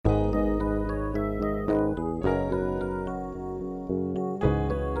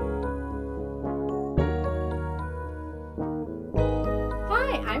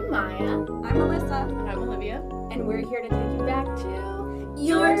I'm Melissa. I'm Olivia. And we're here to take you back to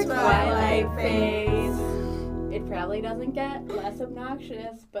Your Twilight phase. It probably doesn't get less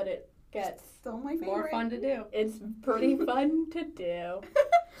obnoxious, but it gets Still my favorite. More fun to do. it's pretty fun to do.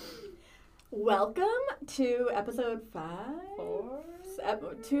 Welcome to episode 5.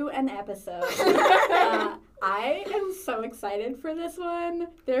 To an episode. I am so excited for this one.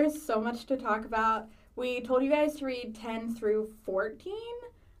 There's so much to talk about. We told you guys to read 10 through 14.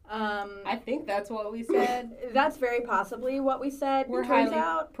 I think that's what we said. That's very possibly what we said. We're Turns highly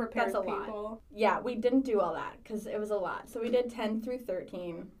out prepared that's a people. lot. Yeah, we didn't do all that because it was a lot. So we did 10 through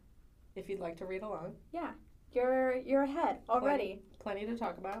 13. If you'd like to read along. Yeah, you're ahead already. Plenty to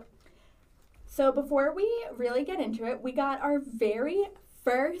talk about. So before we really get into it, we got our very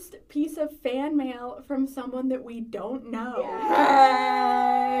first piece of fan mail from someone that we don't know.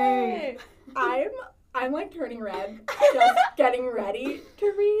 Yay! I'm like turning red, just getting ready to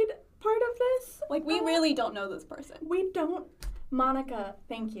read part of this. Like, we really don't know this person. We don't. Monica,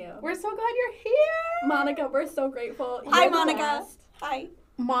 thank you. We're so glad you're here. Monica, we're so grateful. Hi, You're the Monica. best. Hi.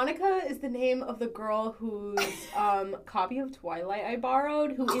 Monica is the name of the girl whose copy of Twilight I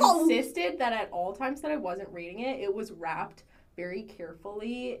borrowed, who Oh. insisted that at all times that I wasn't reading it, it was wrapped very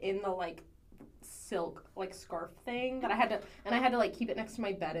carefully in the silk scarf thing that I had to like keep it next to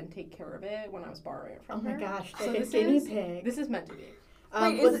my bed and take care of it when I was borrowing it Oh from my her. gosh, So like a this guinea is pig. this is meant to be.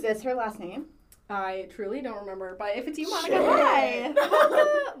 Wait, is Was it- this her last name? I truly don't remember, but if it's you, Monica, Shit. hi.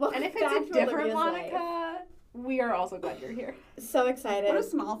 Well, And if back it's a to different Olivia's Monica, we are also glad you're here. life. So excited. What a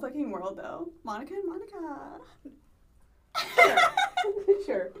small fucking world, though. Monica and Monica.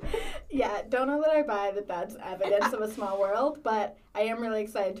 Sure. Yeah, don't know that I buy that that's evidence of a small world, but I am really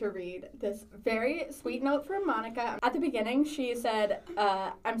excited to read this very sweet note from Monica. At the beginning, she said,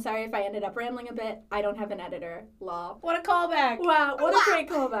 I'm sorry if I ended up rambling a bit. I don't have an editor. Lol. What a callback. Wow, what a great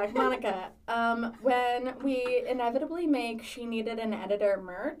callback, Monica. When we inevitably make She Needed an Editor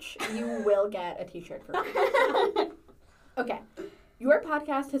merch, you will get a t-shirt for me. Okay. Your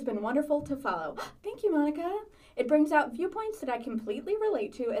podcast has been wonderful to follow. Thank you, Monica. It brings out viewpoints that I completely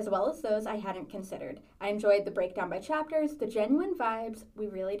relate to, as well as those I hadn't considered. I enjoyed the breakdown by chapters, the genuine vibes. We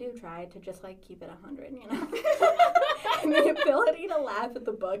really do try to just keep it 100, you know? And the ability to laugh at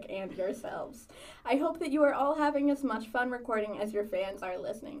the book and yourselves. I hope that you are all having as much fun recording as your fans are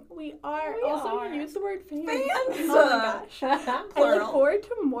listening. We are. We also, are. you use the word fans. Fans! Oh my gosh. I look Plural. forward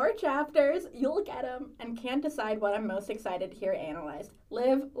to more chapters. You'll get them, and can't decide what I'm most excited to hear analyzed.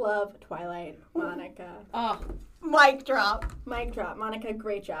 Live, love, Twilight, Monica. Oh, Mic drop. Mic drop. Monica,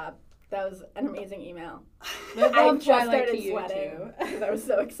 great job. That was an amazing email. live I love just Twilight started to you sweating too. because I was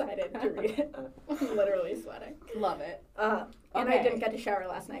so excited to read it. Literally sweating. Love it. And I Okay. didn't get to shower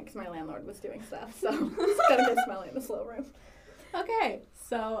last night because my landlord was doing stuff, so it's gonna be smelly in the slow room. Okay,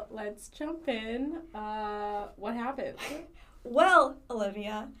 so let's jump in. What happened? Well,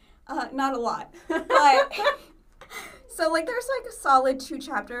 Olivia, not a lot. But, so, there's, a solid 2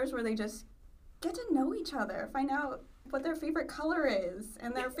 chapters where they just get to know each other, find out what their favorite color is,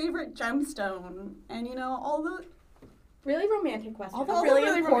 and their favorite gemstone, and, all the... Really romantic questions. All the All the really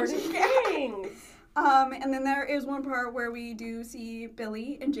really important romantic- things. And then there is one part where we do see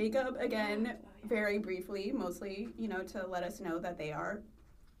Billy and Jacob again, very briefly, mostly, to let us know that they are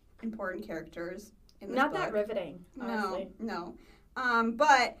important characters in this Not book. that riveting, honestly. No.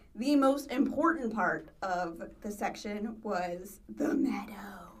 But the most important part of the section was the meadow.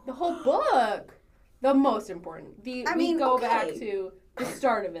 The whole book. The most important. We go back okay. to the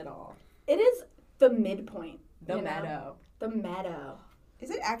start of it all. It is the midpoint. The you know? meadow. The meadow. Is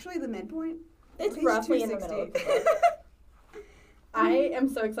it actually the midpoint? It's Page roughly in the middle of the 260. book. I am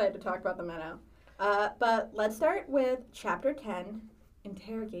so excited to talk about the meadow. But let's start with chapter 10,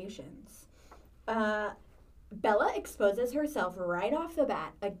 Interrogations. Bella exposes herself right off the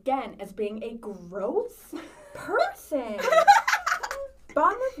bat, again, as being a gross person.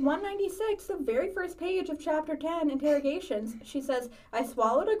 Bottom of 196, the very first page of chapter 10, Interrogations, she says, I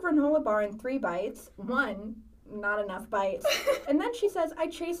swallowed a granola bar in 3 bites. 1, not enough bites. And then she says, I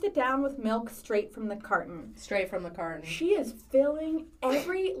chased it down with milk straight from the carton. Straight from the carton. She is filling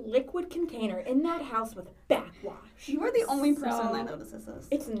every liquid container in that house with backwash. You are the only person So- that notices this.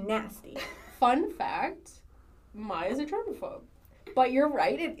 It's nasty. Fun fact, Maya's a germaphobe. But you're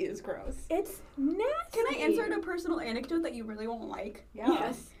right, it is gross. It's nasty. Can I insert a personal anecdote that you really won't like? Yeah.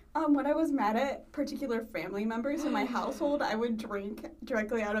 Yes. When I was mad at particular family members in my household, I would drink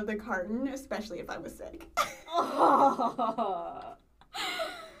directly out of the carton, especially if I was sick. Oh.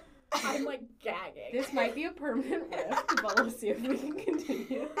 I'm gagging. This might be a permanent rift, but let's see if we can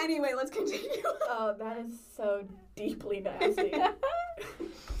continue. Anyway, let's continue. Oh, that is so deeply nasty.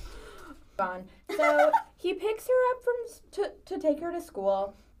 on. So he picks her up to take her to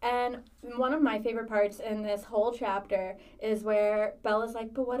school. And one of my favorite parts in this whole chapter is where Bella's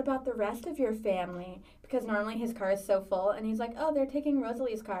like, but what about the rest of your family? Because normally his car is so full. And he's like, oh, they're taking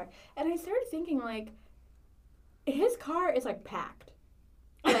Rosalie's car. And I started thinking, like, his car is, like, packed.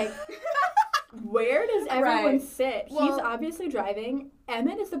 Like, where does everyone sit? Well, he's obviously driving.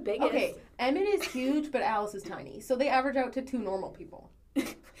 Emmett is the biggest. Okay, Emmett is huge, but Alice is tiny. So they average out to 2 normal people.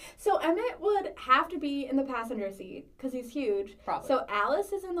 So Emmett would have to be in the passenger seat because he's huge. Probably. So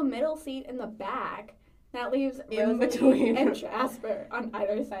Alice is in the middle seat in the back. That leaves In Rosalie between. and Jasper on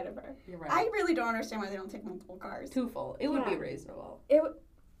either side of her. You're right. I really don't understand why they don't take multiple cars. 2 full. It would be Yeah. reasonable.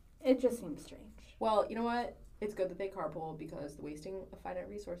 It just seems strange. Well, you know what? It's good that they carpool because the wasting of finite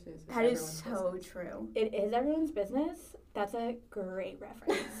resources is That is everyone's so business. true. It is everyone's business. That's a great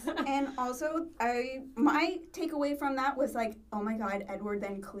reference. And also, my takeaway from that was like, oh my God, Edward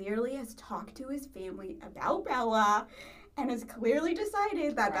then clearly has talked to his family about Bella and has clearly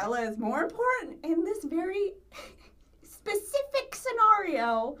decided that Right. Bella is more important in this very specific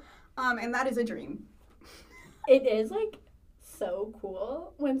scenario. And that is a dream. It is like so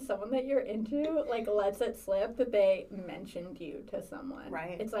cool when someone that you're into like lets it slip that they mentioned you to someone.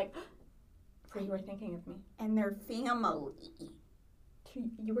 Right. It's like, so you were thinking of me. And their family.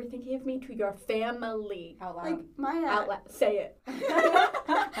 You were thinking of me to your family. Out loud. Like, my Out loud. Say it.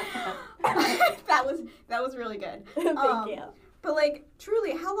 that was really good. Thank you. But like,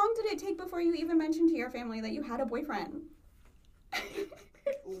 truly, how long did it take before you even mentioned to your family that you had a boyfriend?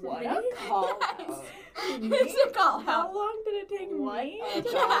 What a call out. It's a call How out. long did it take What me a to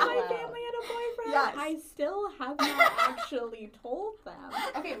tell my call-out. family had a boyfriend? Yes. I still have not actually told them.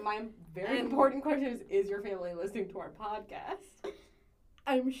 Okay, my very important question is your family listening to our podcast?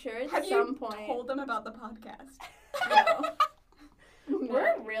 I'm sure at Have some you point. told them about the podcast? No.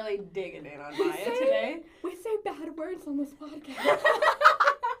 We're really digging in on Maya say- today. We say bad words on this podcast.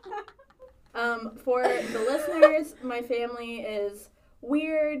 For the listeners, my family is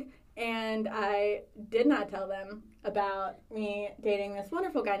weird, and I did not tell them about me dating this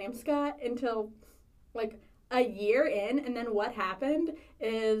wonderful guy named Scott until like a year in. And then what happened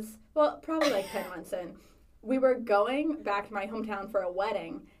is, well, probably like 10 months in, we were going back to my hometown for a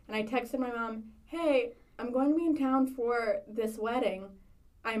wedding, and I texted my mom, hey, I'm going to be in town for this wedding.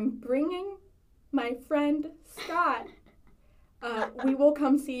 I'm bringing my friend Scott. We will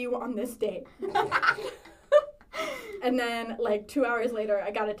come see you on this date. And then, like, 2 hours later, I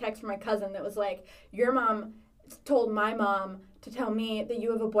got a text from my cousin that was like, your mom told my mom to tell me that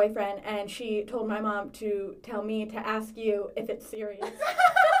you have a boyfriend, and she told my mom to tell me to ask you if it's serious.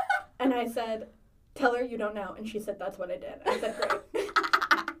 And I said, tell her you don't know. And she said, that's what I did. I said, great.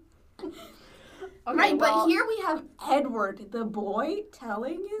 Okay, Right, well, but here we have Edward, the boy,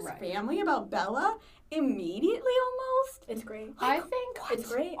 telling his Right. family about Bella immediately almost. It's great. I think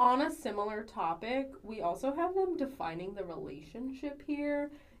It's great. on a similar topic, we also have them defining the relationship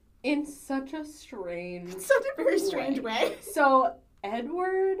here in such a strange Such a very strange way. So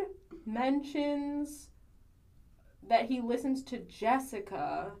Edward mentions that he listens to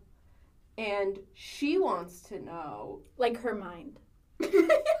Jessica and she wants to know. Like her mind.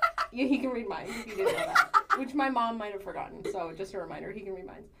 Yeah, he can read minds if you didn't know that. Which my mom might have forgotten, so just a reminder, he can read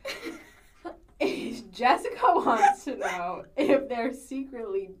minds. Jessica wants to know if they're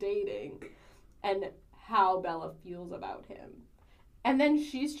secretly dating and how Bella feels about him. And then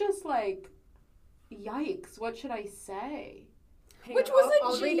she's just like, yikes, what should I say? Hang Which on, was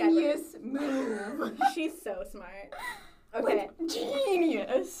I'll a read Edward. genius move. She's so smart. Okay, Like,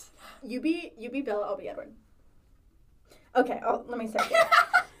 genius. you be Bella, I'll be Edward. Okay, let me start.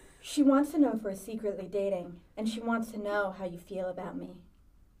 She wants to know if we're secretly dating, and she wants to know how you feel about me.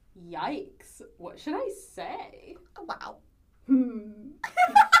 Yikes, what should I say? Wow.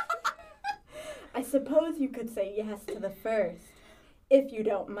 I suppose you could say yes to the first, if you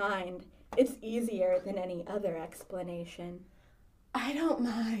don't mind. It's easier than any other explanation. I don't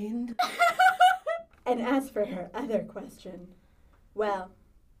mind. And as for her other question, well,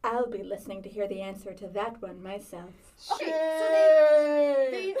 I'll be listening to hear the answer to that one myself. Okay, so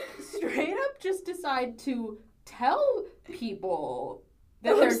they straight up just decide to tell people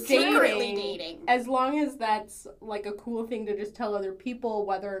that They're they're secretly dating, dating. as long as that's like a cool thing to just tell other people,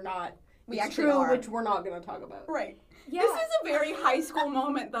 whether or not We it's actually true, are. which we're not going to talk about. Right. Yeah. This is a very high school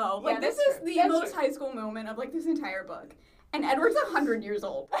moment, though. Like, Yeah, this that's is true. the That's most true. high school moment of, like, this entire book. And Edward's 100 years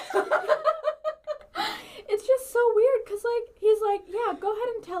old. It's just so weird because, like, he's like, yeah, go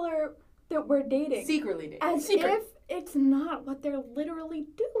ahead and tell her that we're dating. Secretly dating. As Secret. if it's not what they're literally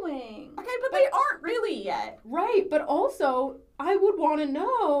doing. Okay, but they aren't really yet. Right, but also, I would want to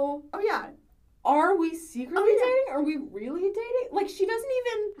know Oh, yeah. are we secretly Oh, yeah. dating? Are we really dating? Like, she doesn't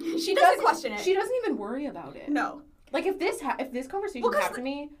even... She doesn't question it. She doesn't even worry about it. No. Like, if this conversation Well, 'cause happened to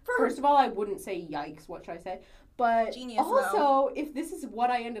me, for- first of all, I wouldn't say yikes, what should I say? But Genius, also, though. if this is what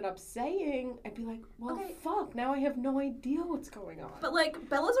I ended up saying, I'd be like, well, Okay. fuck, now I have no idea what's going on. But, like,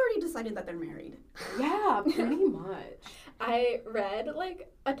 Bella's already decided that they're married. Yeah, pretty much. I read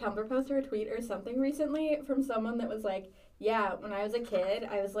like a Tumblr post or a tweet or something recently from someone that was like, yeah, when I was a kid,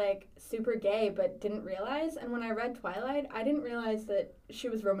 I was like super gay but didn't realize. And when I read Twilight, I didn't realize that she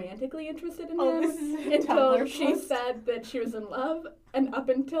was romantically interested in Oh, him this is a until Tumblr she post. said that she was in love. And up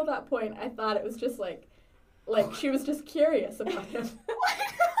until that point, I thought it was just like she was just curious about him.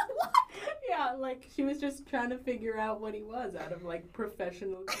 Yeah, like, she was just trying to figure out what he was out of, like,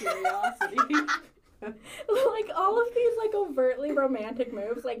 professional curiosity. Like all of these like overtly romantic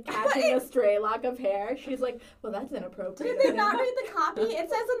moves, like catching a stray lock of hair. She's like, well, that's inappropriate. Did they not read the copy? It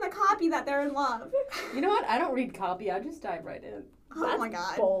says in the copy that they're in love. You know what? I don't read copy. I just dive right in. Oh That's my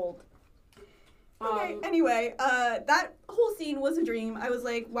god. bold. Okay, anyway, that whole scene was a dream. I was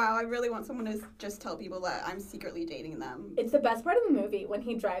like, wow, I really want someone to just tell people that I'm secretly dating them. It's the best part of the movie when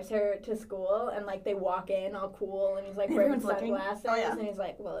he drives her to school and like they walk in all cool and he's like wearing Everyone's looking. sunglasses Oh, yeah. and he's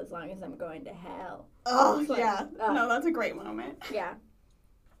like, well, as long as I'm going to hell. Oh, It's like, yeah. oh. No, that's a great moment. Yeah.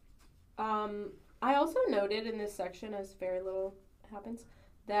 I also noted in this section, as very little happens,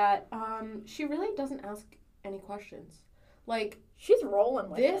 that she really doesn't ask any questions. Like, She's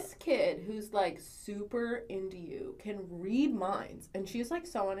rolling with this it. kid who's like super into you can read minds, and she's like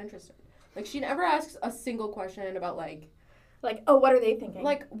so uninterested. Like, she never asks a single question about like, Oh, what are they thinking?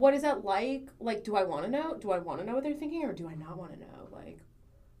 what is that like? Like, do I want to know? Do I want to know what they're thinking, or do I not want to know? Like,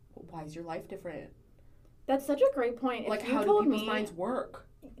 why is your life different? That's such a great point. Like, If you how do told people's me minds work?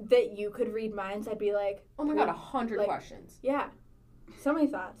 that you could read minds, I'd be like, Oh my god, 100 Like- questions. yeah. So many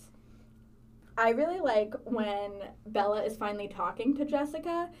thoughts. I really like when Bella is finally talking to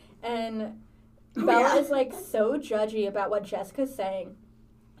Jessica and Oh, Bella yeah. is like so judgy about what Jessica's saying.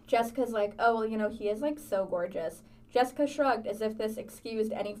 Jessica's like, oh, well, you know, he is like so gorgeous. Jessica shrugged as if this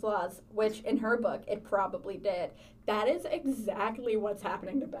excused any flaws, which in her book it probably did. That is exactly what's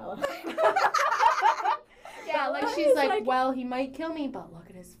happening to Bella. Yeah, like Bella she's is like, well, he might kill me, but look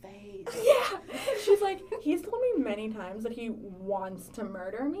at his face. Yeah. She's like, he's told me many times that he wants to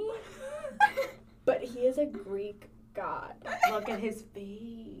murder me, but he is a Greek god. Look at his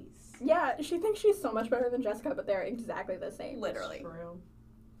face. Yeah, she thinks she's so much better than Jessica, but they're exactly the same. Literally. True.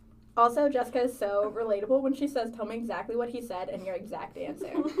 Also, Jessica is so relatable when she says, tell me exactly what he said and your exact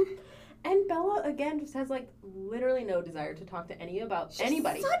answer. And Bella again just has like literally no desire to talk to anybody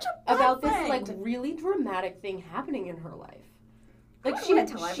Such a bad about this friend. like really dramatic thing happening in her life. Like I she wanna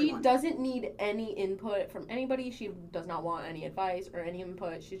tell she everyone. doesn't need any input from anybody. She does not want any advice or any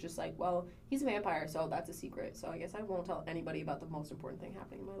input. She's just like, well, he's a vampire, so that's a secret. So I guess I won't tell anybody about the most important thing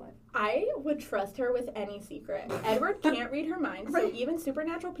happening in my life. I would trust her with any secret. Edward can't read her mind, so Right. even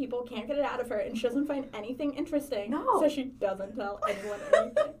supernatural people can't get it out of her, and she doesn't find anything interesting. No. So she doesn't tell anyone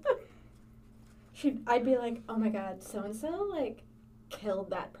anything. I'd be like, oh my god, so and so like killed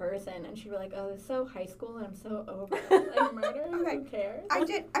that person, and she'd be like, oh, it's so high school, and I'm so over it. Like murder, Okay. who cares? I'm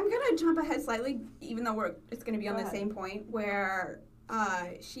gonna jump ahead slightly, even though it's gonna be on Go the ahead. same point where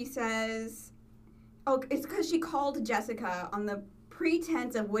she says, oh, it's because she called Jessica on the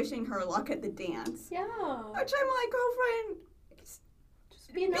pretense of wishing her luck at the dance. Yeah. Which I'm like, girlfriend,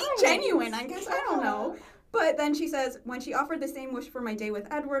 Just be be nice. genuine, I guess. I don't Yeah. know. But then she says, when she offered the same wish for my day with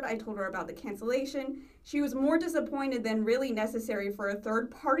Edward, I told her about the cancellation. She was more disappointed than really necessary for a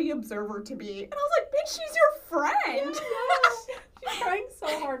third-party observer to be. And I was like, bitch, she's your friend. She's trying so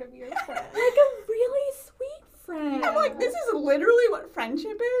hard to be your friend. Like a really sweet friend. I'm like, this is literally what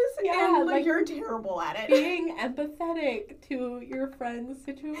friendship is. Yeah, and like- you're terrible at it. Being empathetic to your friend's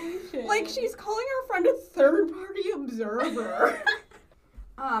situation. Like, she's calling her friend a third-party observer.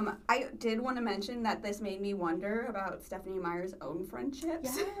 I did want to mention that this made me wonder about Stephanie Meyer's own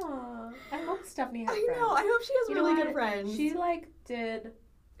friendships. Yeah. I hope Stephanie has I friends. know. I hope she has You know really what? good friends. She like did.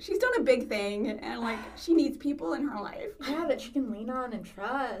 She's done a big thing, and like she needs people in her life. Yeah, that she can lean on and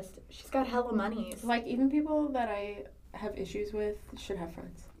trust. She's got hella monies. Like even people that I have issues with should have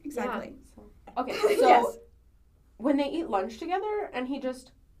friends. Exactly. So okay. So Yes. when they eat lunch together and he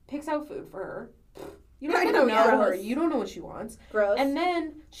just picks out food for her, you I don't know, know yeah. her. You don't know what she wants. Gross. And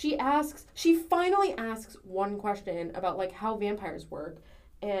then she finally asks one question about like how vampires work,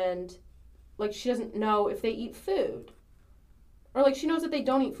 and like she doesn't know if they eat food. Or like she knows that they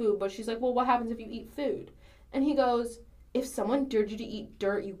don't eat food, but she's like, well, what happens if you eat food? And he goes, if someone dared you to eat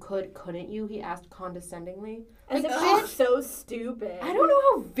dirt, you couldn't you? He asked condescendingly. As Like, if ugh. she's so stupid. I don't know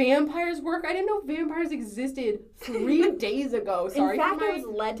how vampires work. I didn't know vampires existed 3 days ago. Sorry In fact, for I my... was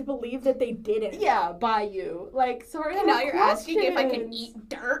led to believe that they didn't. Yeah, by you. Like, sorry. And I now have you're asking if I can questions. eat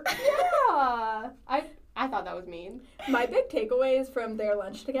dirt. Yeah. I thought that was mean. My big takeaways from their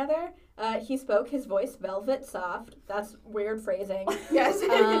lunch together, he spoke his voice velvet soft. That's weird phrasing. Yes.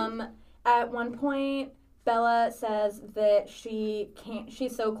 At one point, Bella says that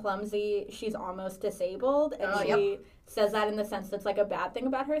she's so clumsy, she's almost disabled. And Oh, she says that in the sense that's like a bad thing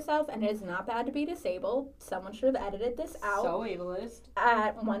about herself. And it is not bad to be disabled. Someone should have edited this out. So ableist.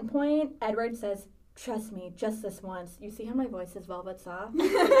 At one point, Edward says, "Trust me, just this once." You see how my voice is velvet soft?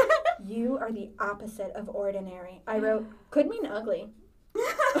 You are the opposite of ordinary. I wrote, could mean ugly.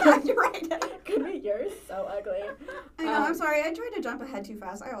 You're right. Could be you're so ugly. I know, I'm sorry. I tried to jump ahead too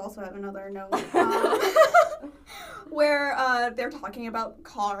fast. I also have another note where they're talking about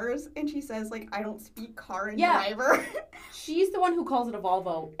cars, and she says, like, I don't speak car and Yeah. driver. She's the one who calls it a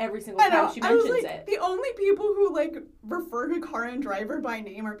Volvo every single I know. time she I was mentions like, it. the only people who, like, refer to car and driver by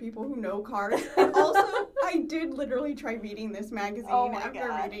name are people who know cars. And also, I did literally try reading this magazine Oh my after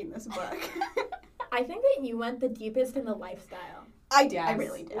God. reading this book. I think that you went the deepest in the lifestyle. I did. I Yes.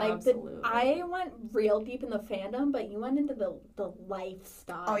 really did. Like Absolutely. I went real deep in the fandom, but you went into the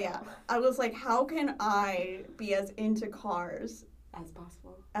lifestyle. Oh, yeah. I was like, how can I be as into cars As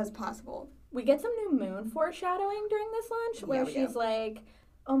possible. as possible? We get some new moon foreshadowing during this lunch where Yeah, we do. she's like,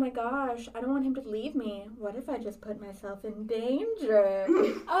 "Oh my gosh, I don't want him to leave me. What if I just put myself in danger?"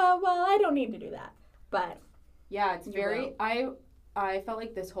 Well, I don't need to do that. But Yeah, it's You very I felt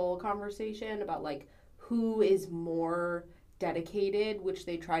like this whole conversation about like who is more dedicated, which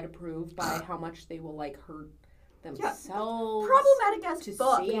they try to prove by how much they will like hurt themselves Problematic as to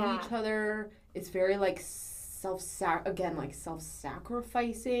fuck. save Yeah. each other. It's very like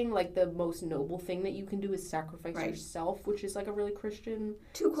self-sacrificing. Like the most noble thing that you can do is sacrifice Right. yourself, which is like a really Christian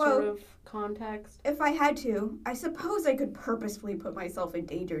To sort quote, of context. if I had to, I suppose I could purposefully put myself in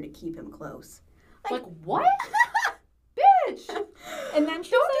danger to keep him close. Like what? Bitch! and then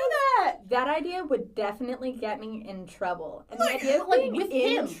she Don't says, do that! that idea would definitely get me in trouble. And the Like, idea of like, being with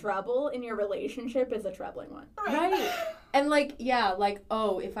in him. trouble in your relationship is a troubling one. Right. And like, yeah, like,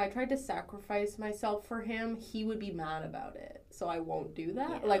 oh, if I tried to sacrifice myself for him, he would be mad about it. So I won't do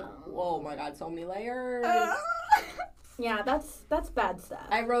that. Yeah. Like, oh my god, so many layers. Yeah, that's bad stuff.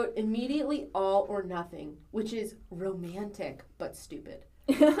 I wrote immediately all or nothing, which is romantic but stupid.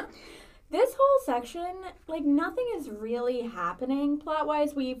 This whole section, like, nothing is really happening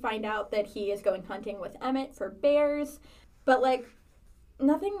plot-wise. We find out that he is going hunting with Emmett for bears, but, like,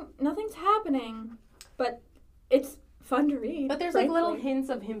 nothing's happening, but it's fun to read. But there's like little frankly. hints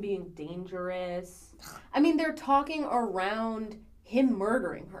of him being dangerous. I mean, they're talking around him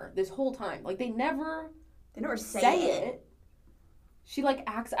murdering her this whole time. Like, they never They never say it. She like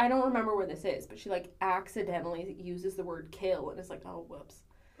I don't remember where this is, but she like accidentally uses the word kill and it's like, oh whoops.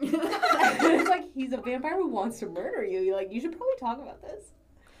 It's like he's a vampire who wants to murder you. You're like, you should probably talk about this.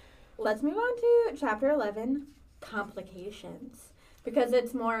 Let's move on to chapter 11, complications, because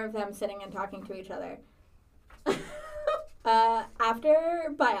it's more of them sitting and talking to each other.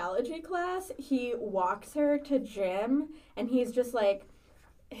 After biology class, he walks her to gym, and he's just like,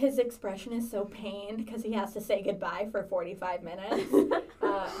 his expression is so pained because he has to say goodbye for 45 minutes.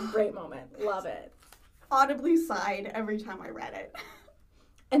 Great moment. Love it. Audibly sighed every time I read it.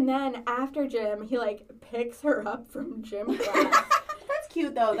 And then after gym, he like picks her up from gym class. That's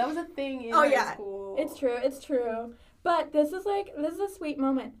cute though. That was a thing in Oh, high yeah. school. It's true. But this is a sweet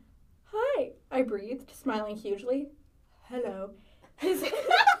moment. "Hi," I breathed, smiling hugely. "Hello."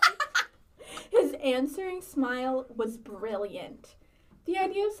 His answering smile was brilliant. The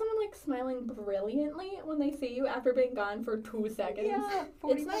idea of someone like smiling brilliantly when they see you after being gone for 2 seconds. Yeah,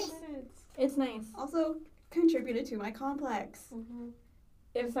 45 nice. minutes. It's nice. Also contributed to my complex. Mm-hmm.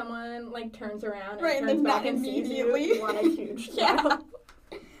 If someone like turns around and Right, and turns then back not and sees you, immediately. you want a huge Yeah. smile.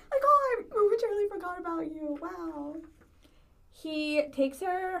 Like, oh, I momentarily forgot about you. Wow. He takes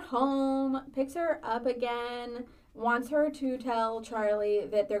her home, picks her up again, wants her to tell Charlie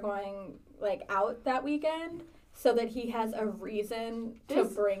that they're going like out that weekend so that he has a reason to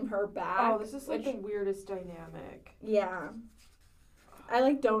This- bring her back. Oh, this is like which- the weirdest dynamic. yeah. I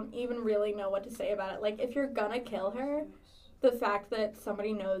like don't even really know what to say about it. Like if you're gonna kill her, the fact that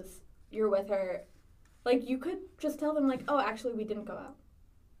somebody knows you're with her, like you could just tell them like, "Oh, actually we didn't go out."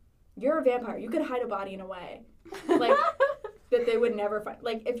 You're a vampire. You could hide a body in a way. Like that they would never find.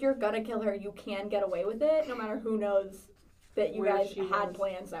 Like, if you're gonna kill her, you can get away with it, no matter who knows that you Where guys she had was.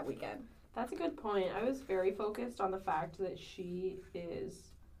 plans that weekend. That's a good point. I was very focused on the fact that she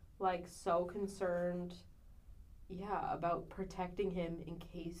is, like, so concerned, about protecting him in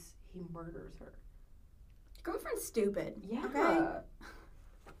case he murders her. Girlfriend's stupid. Yeah. Okay.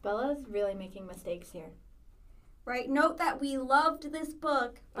 Bella's really making mistakes here. Right? Note that we loved this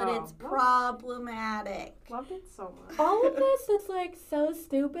book, but Oh, it's what? problematic. Loved it so much. All of this that's like so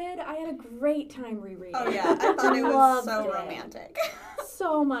stupid, I had a great time rereading. Oh yeah, I thought it was Loved so it. romantic.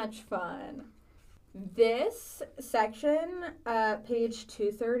 So much fun. This section, page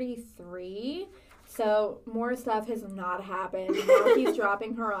 233. So more stuff has not happened. Now he's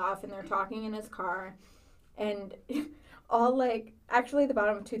dropping her off and they're talking in his car. And all like, actually the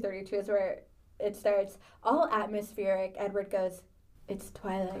bottom of 232 is where it starts. All atmospheric, Edward goes, "It's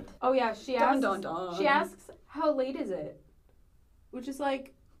twilight." Oh, yeah, she Dun, asks, dun, dun. she asks, how late is it? Which is,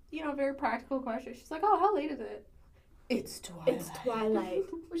 like, a very practical question. She's like, oh, how late is it? It's twilight. It's twilight.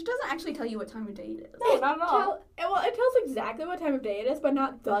 Which doesn't actually tell you what time of day it is. No, not at all. It tells exactly what time of day it is, but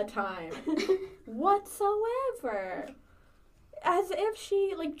not the time whatsoever. As if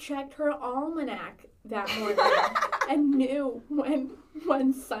she like checked her almanac that morning and knew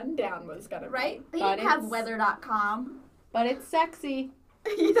when sundown was gonna be. Right? They But didn't have it's- weather.com. But it's sexy.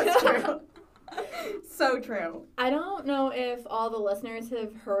 That's true. So true. I don't know if all the listeners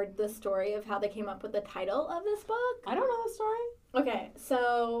have heard the story of how they came up with the title of this book. I don't know the story. Okay,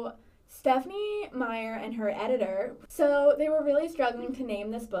 so Stephanie Meyer and her editor, so they were really struggling to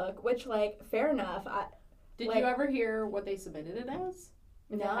name this book, which, like, fair enough. Did Like- you ever hear what they submitted it as?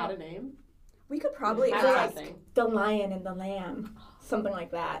 If No. it had a name? We could probably Had ask. something. The Lion and the Lamb, something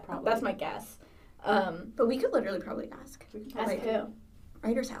like that. Probably. That's my guess. But we could literally probably ask. We can Ask probably- Like- who?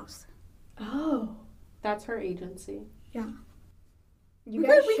 Writer's House. Oh. That's her agency. You We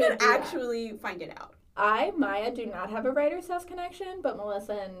guys could, we should could do that. actually find it out. I, Maya, do not have a Writer's House connection, but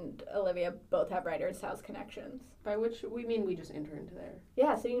Melissa and Olivia both have Writer's House connections. By which we mean we just enter into there.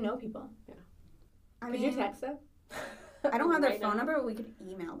 Yeah, so you know people. I Could mean, you text them? I don't have their Right phone now. number, but we could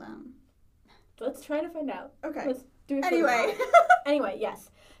email them. Let's try to find out. Okay. Let's do it. for Anyway. Anyway,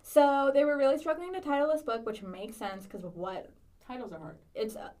 yes. So they were really struggling to title this book, which makes sense because of what Titles are hard.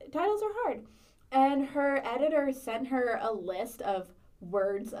 it's titles are hard. And her editor sent her a list of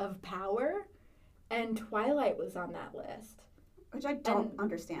words of power, and Twilight was on that list. Which I don't And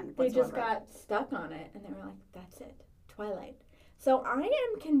understand They whatsoever. just got stuck on it, and they were like, "That's it, Twilight." So I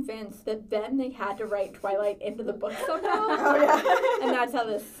am convinced that then they had to write Twilight into the book somehow, Oh, yeah. and that's how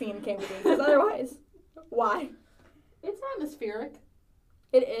this scene came to be. Because otherwise, why? It's atmospheric.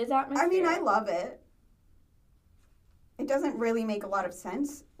 It is atmospheric. I mean, I love it. It doesn't really make a lot of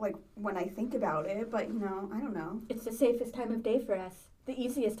sense, like, when I think about it, but, I don't know. It's the safest time of day for us, the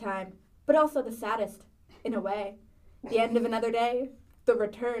easiest time, but also the saddest, in a way. The end of another day, the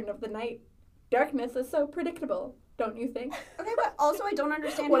return of the night. Darkness is so predictable, don't you think? Okay, but also I don't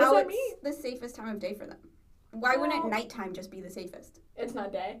understand What does how that it's mean? the safest time of day for them. Why Well- wouldn't nighttime just be the safest? It's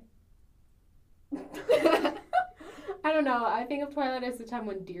not day. I don't know. I think of Twilight as the time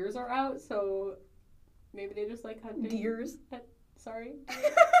when deers are out, so maybe they just like hunting. Deers. Sorry.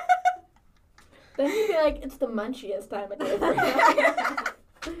 Then you'd be like, it's the munchiest time of day for us.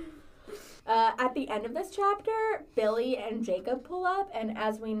 At the end of this chapter, Billy and Jacob pull up, and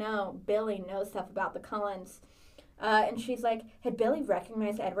as we know, Billy knows stuff about the Cullens. And she's like, had Billy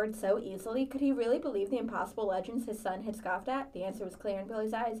recognized Edward so easily? Could he really believe the impossible legends his son had scoffed at? The answer was clear in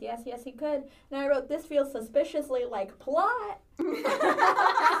Billy's eyes. Yes, yes, he could. And I wrote, this feels suspiciously like plot.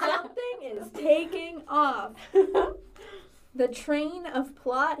 Something is taking off. The train of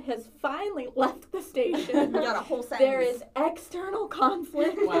plot has finally left the station. We got a whole sentence. There is external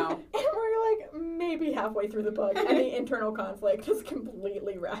conflict. Wow. And we're like maybe halfway through the book, and the internal conflict is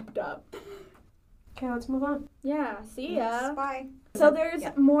completely wrapped up. Okay, let's move on. Yeah, see ya. Bye. So there's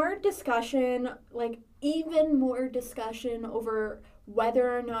Yeah. more discussion, like even more discussion over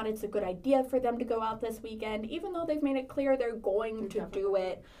whether or not it's a good idea for them to go out this weekend, even though they've made it clear they're going to do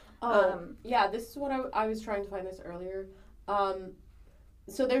it. Yeah, this is what I was trying to find this earlier.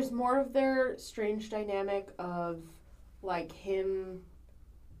 So there's more of their strange dynamic of, like,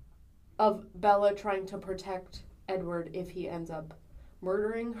 of Bella trying to protect Edward if he ends up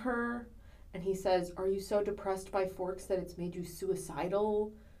murdering her. And he says, are you so depressed by Forks that it's made you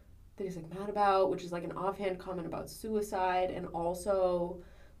suicidal? That he's, like, mad about, which is, like, an offhand comment about suicide. And also,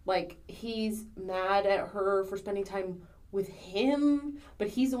 like, he's mad at her for spending time with him, but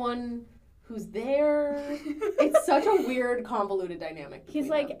he's the one who's there. It's such a weird, convoluted dynamic. He's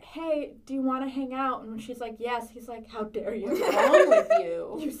between like, hey, do you want to hang out? And when she's like, yes, he's like, how dare you? what's wrong with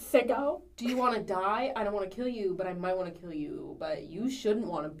you? You sicko. Do you want to die? I don't want to kill you, but I might want to kill you. But you shouldn't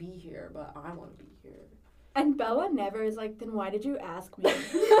want to be here, but I want to be here. And Bella never is like, then why did you ask me?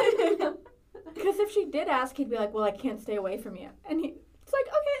 Because if she did ask, he'd be like, well, I can't stay away from you. And it's like,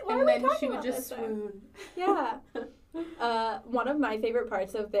 okay, why And are we then talking she would about just this then? swoon. Yeah. One of my favorite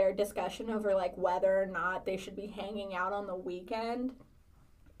parts of their discussion over like whether or not they should be hanging out on the weekend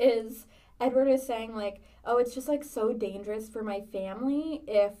is Edward is saying like, oh, it's just like so dangerous for my family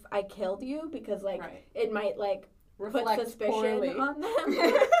if I killed you because like Right. it might like put Reflects suspicion poorly. on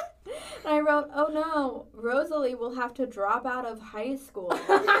them. And I wrote, oh no, Rosalie will have to drop out of high school.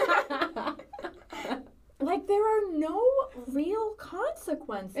 Like, there are no real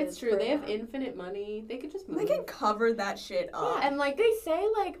consequences. It's true. for They have them. infinite money. They could just move. They can cover that shit up. Yeah, and like they say,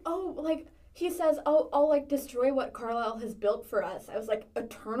 like, oh, like he says, oh, I'll like destroy what Carlisle has built for us. I was like,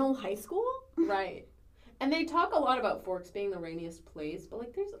 Eternal High School? Right. And they talk a lot about Forks being the rainiest place, but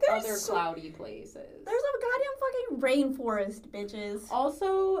like there's other so- cloudy places. There's a goddamn fucking rainforest, bitches.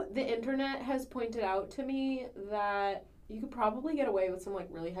 Also, the internet has pointed out to me that you could probably get away with some like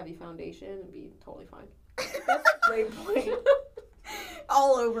really heavy foundation and be totally fine. That's a great point.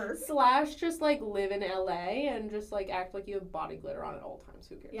 All over. Slash just like live in LA and just like act like you have body glitter on at all times.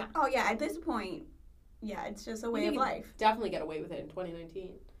 Who cares? Yeah. Oh yeah, at this point, yeah, it's just a way You of can life. Definitely get away with it in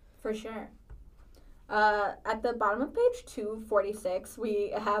 2019. For sure. At the bottom of page 246,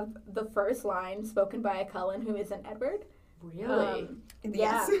 we have the first line spoken by a Cullen who isn't Edward. Really?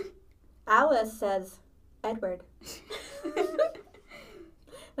 Yeah. Yes. Alice says, Edward.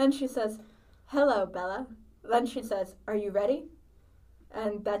 Then she says, hello, Bella. Then she says, are you ready?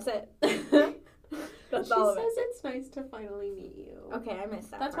 And that's it. That's she all of it. says it's nice to finally meet you. Okay, I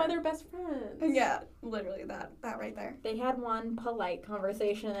missed that That's part. why they're best friends. Yeah, literally that right there. They had one polite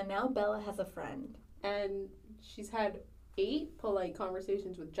conversation, and now Bella has a friend. And she's had 8 polite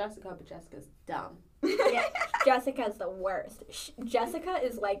conversations with Jessica, but Jessica's dumb. Yeah, Jessica's the worst. Jessica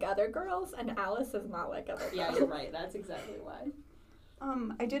is like other girls, and Alice is not like other girls. Yeah, you're right. That's exactly why.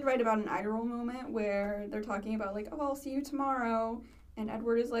 I did write about an eye roll moment where they're talking about like, oh, I'll see you tomorrow, and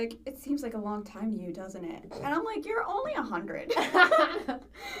Edward is like, it seems like a long time to you, doesn't it? And I'm like, you're only 100.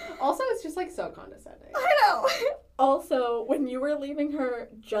 Also, it's just like so condescending. I know. Also, when you were leaving her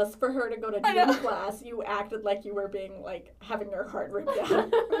just for her to go to I know. gym class, you acted like you were being like having your heart ripped out.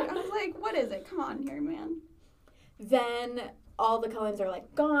 I was like, what is it? Come on here, man. Then all the Cullens are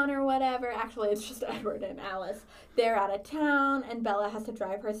like gone or whatever. Actually, it's just Edward and Alice. They're out of town, and Bella has to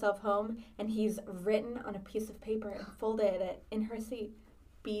drive herself home, and he's written on a piece of paper and folded it in her seat,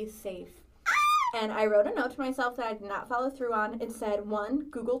 be safe. And I wrote a note to myself that I did not follow through on. It said, 1,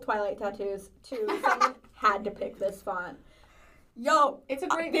 Google Twilight tattoos. 2, someone had to pick this font. Yo, It's a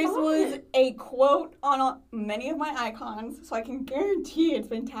great this font. was a quote on many of my icons, so I can guarantee it's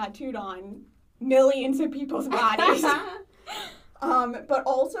been tattooed on millions of people's bodies. But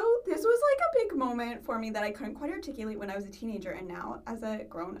also, this was like a big moment for me that I couldn't quite articulate when I was a teenager, and now as a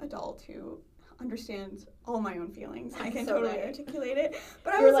grown adult who understands all my own feelings, I can So totally right. articulate it.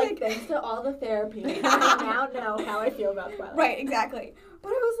 But I You're was like, thanks to all the therapy, I now know how I feel about Twilight. right, exactly. But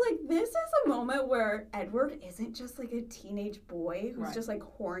I was like, this is a moment where Edward isn't just like a teenage boy who's Right. just like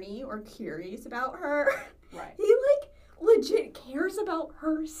horny or curious about her. Right. He like legit cares about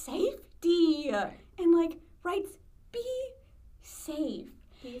her safety and like writes, be safe.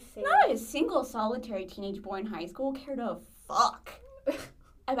 Be safe. Not a single solitary teenage boy in high school cared a fuck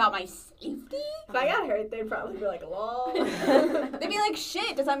about my safety. If I got hurt, they'd probably be like, lol. They'd be like,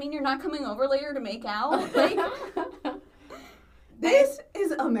 shit, does that mean you're not coming over later to make out? Like, this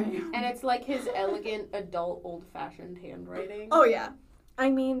is a man. And it's like his elegant, adult, old-fashioned handwriting. Oh, yeah. I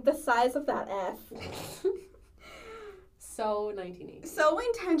mean, the size of that F. So 1980. So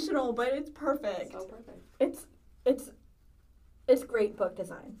intentional, but it's perfect. So perfect. It's great book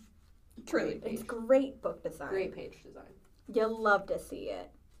design. Truly. It's great book design. Great page design. You'll love to see it.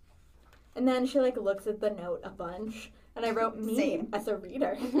 And then she like looks at the note a bunch, and I wrote me Same. as a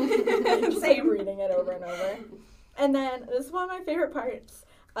reader. Just like Same. reading it over and over. And then this is one of my favorite parts.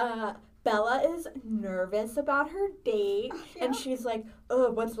 Bella is nervous about her date, and she's like, "Oh,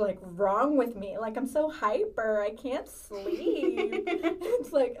 what's like wrong with me? Like I'm so hyper, I can't sleep."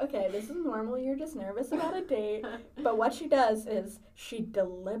 It's like, okay, this is normal. You're just nervous about a date. But what she does is she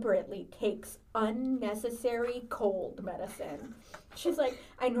deliberately takes unnecessary cold medicine. She's like,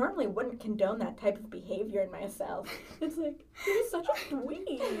 I normally wouldn't condone that type of behavior in myself. It's like, you're such a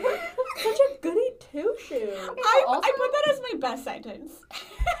dweeb. Such a goody two-shoes. I put that as my best sentence.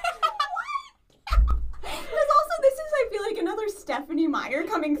 another Stephanie Meyer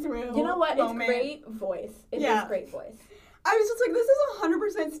coming through. You know what? Moment. It's great voice. It Yeah. is great voice. I was just like, this is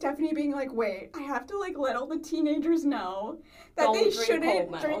 100% Stephanie being like, wait, I have to like let all the teenagers know that Don't they drink shouldn't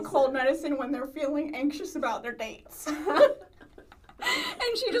cold drink cold medicine when they're feeling anxious about their dates.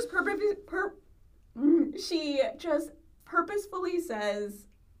 And she just purposefully says,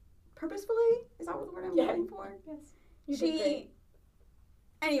 purposefully? Is that what the word I'm Yeah. looking for? Yes. You did great.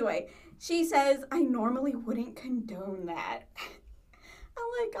 Anyway, she says, I normally wouldn't condone that.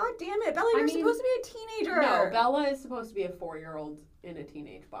 I'm like, God damn it, Bella, you're supposed to be a teenager. No, Bella is supposed to be a 4-year-old in a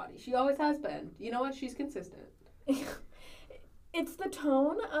teenage body. She always has been. You know what? She's consistent. It's the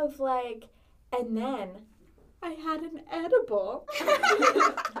tone of like, and then I had an edible.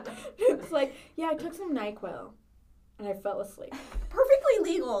 It's like, yeah, I took some NyQuil and I fell asleep.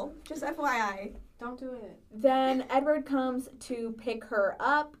 Perfectly legal, just FYI. Don't do it. Then Edward comes to pick her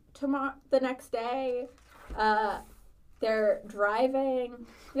up the next day. They're driving.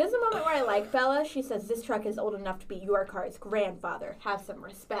 There's a moment where I like Bella. She says, this truck is old enough to be your car's grandfather. Have some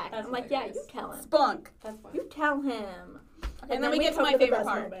respect. That's I'm like, yeah, you hilarious. tell him. Spunk. That's fine. You tell him. And then we get to come my the favorite best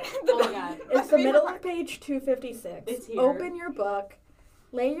part. moment. Oh my god. It's the middle of page 256. It's here. Open your book,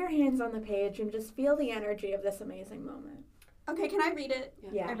 lay your hands on the page, and just feel the energy of this amazing moment. Okay, can I read it?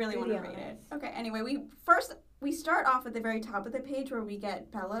 Yeah, I really want to read it. Okay, anyway, we start off at the very top of the page where we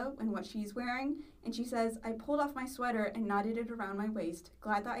get Bella and what she's wearing, and she says, I pulled off my sweater and knotted it around my waist,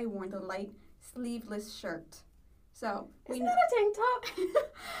 glad that I worn the light sleeveless shirt. So, Isn't that a tank top? we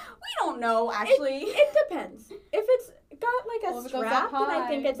don't know, actually. It depends. If it's got like a Well, if it goes strap, up then I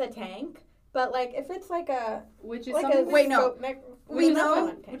think high. it's a tank. But like if it's like a Which is like something a Wait, no. scope neck, We that's know-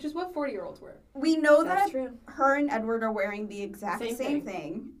 not a tank. which is what 40-year-olds wear. We know That's that true. her and Edward are wearing the exact Same same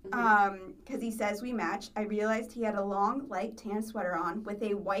thing. thing. Because he says we match. I realized he had a long, light tan sweater on with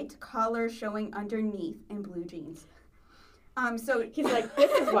a white collar showing underneath and blue jeans. So He's like,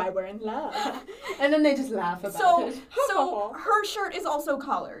 this is why we're in love. And then they just laugh about so it. so her shirt is also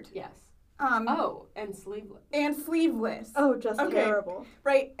collared. Yes. Um, Oh, and sleeveless. and sleeveless. Oh, just Okay. terrible.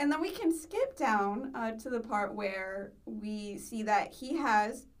 Right, and then we can skip down to the part where we see that he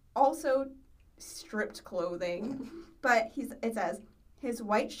has also stripped clothing, but it says his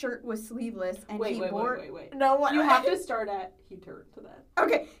white shirt was sleeveless and Wait. he wore. Wait. No, what? You have to start at he turned to that.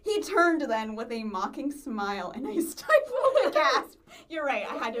 Okay, he turned then with a mocking smile, and I stifled a gasp. You're right,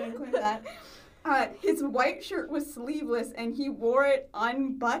 I had to include that. His white shirt was sleeveless, and he wore it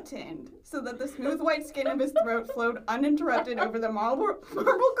unbuttoned, so that the smooth white skin of his throat flowed uninterrupted over the marble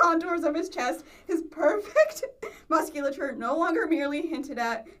contours of his chest. His perfect musculature no longer merely hinted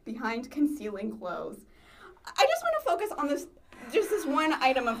at behind concealing clothes. I just want to focus on this one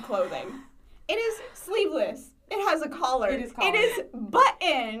item of clothing. It is sleeveless. It has a collar. It is It is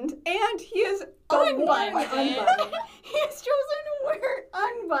buttoned, and he is But worn unbuttoned. unbuttoned. He has chosen to wear it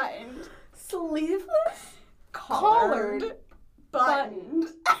unbuttoned. Sleeveless? Collared. Buttoned.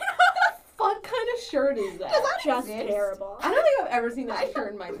 What kind of shirt is that? Does that Just exist? terrible. I don't think I've ever seen that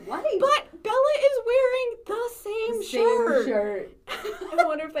shirt in my life. But Bella is wearing the same shirt. I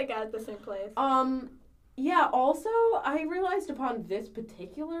wonder if they got it at the same place. Yeah, also, I realized upon this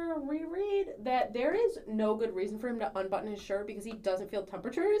particular reread that there is no good reason for him to unbutton his shirt because he doesn't feel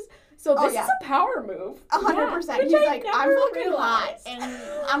temperatures. So Oh, this yeah. is a power move. 100%. which He's I like, I'm never fucking hot, realized." and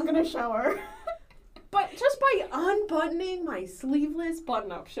I'm gonna show her. But just by unbuttoning my sleeveless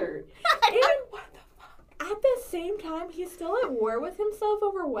button-up shirt. And What the fuck? at the same time, he's still at war with himself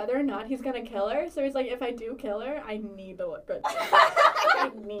over whether or not he's gonna kill her. So he's like, if I do kill her, I need to look good. I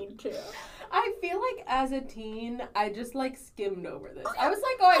need to. I feel like as a teen, I just like skimmed over this. I was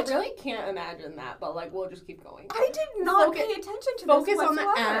like, oh, I really can't imagine that, but like, we'll just keep going. I did not Focus- pay attention to Focus this on the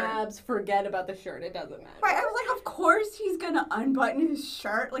whatsoever. abs, forget about the shirt, it doesn't matter. Right, I was like, of course he's gonna unbutton his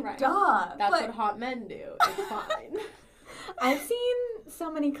shirt, like, Right. duh. That's but what hot men do. It's fine. I've seen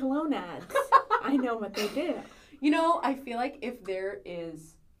so many cologne ads. I know what they do. You know, I feel like if there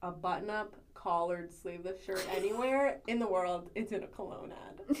is a button-up, collared, sleeveless shirt anywhere in the world, it's in a cologne ad.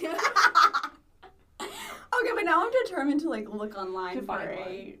 Okay, but now I'm determined to like look online To for find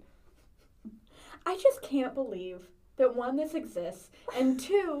a. I just can't believe that one, this exists, and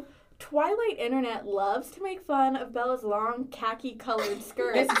two, Twilight Internet loves to make fun of Bella's long khaki-colored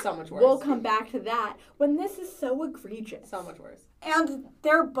skirt. This is so much worse. We'll come back to that when this is so egregious. So much worse. And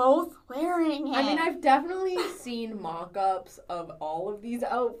they're both wearing it. I mean, I've definitely seen mock-ups of all of these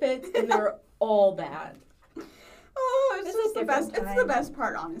outfits, and they're all bad. Oh, it's This just is the best. different It's the time. best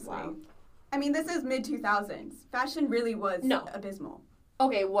part, honestly. Wow. I mean, this is mid 2000s. Fashion really was No. abysmal.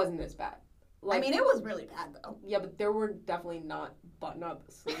 Okay, it wasn't this bad. I mean, it was really bad though. Yeah, but there were definitely not button-up,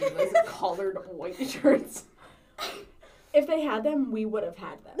 sleeveless, collared white shirts. If they had them, we would have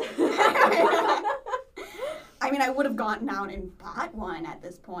had them. I mean, I would have gone down and bought one at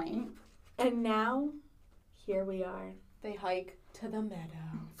this point. And now, here we are. They hike to the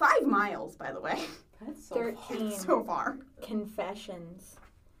meadow. 5 miles, by the way. That's so 13 So far. confessions.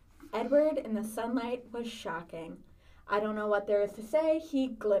 Edward in the sunlight was shocking. I don't know what there is to say. He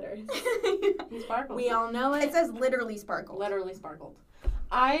glitters. He sparkles. We all know It it. says literally sparkle. Literally sparkled.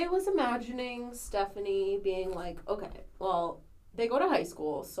 I was imagining Stephanie being like, okay, well, they go to high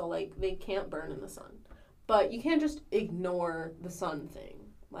school, so, like, they can't burn in the sun. But you can't just ignore the sun thing.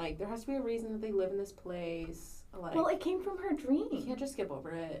 Like, there has to be a reason that they live in this place. Like, Well, it came from her you dream. can't just skip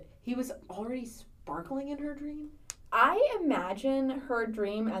over it. He was already sparkling in her dream, I imagine her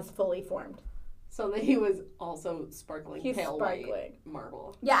dream as fully formed. so that he was also sparkling He's pale sparkling. white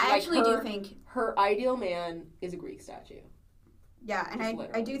marble. Yeah, I Like actually do her- think. Her ideal man is a Greek statue. Yeah, and Just I do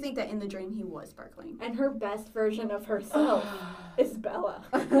literally. think that in the dream he was sparkling. And her best version of herself is Bella.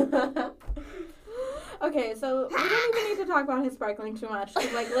 Okay, so we don't even need to talk about his sparkling too much.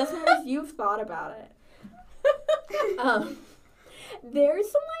 'Cause, like, listeners, you've thought about it. There's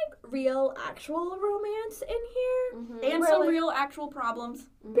some, like, real, actual romance in here. Mhm. And Where, some like- real actual problems.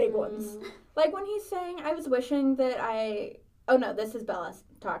 Big ones. Like when he's saying, I was wishing that oh no, this is Bella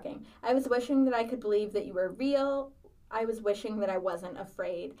talking. I was wishing that I could believe that you were real. I was wishing that I wasn't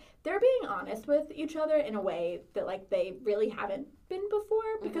afraid. They're being honest with each other in a way that, like, they really haven't been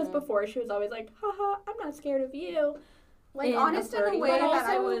before. Because Mhm. before she was always like, haha, I'm not scared of you. Like, In a honest in a flirty way way. that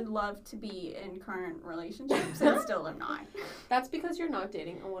I Also- would love to be in current relationships and still am not. That's because you're not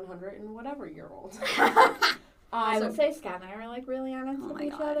dating a 100 and whatever year old. I would say Scott and I are, like, really honest Oh with my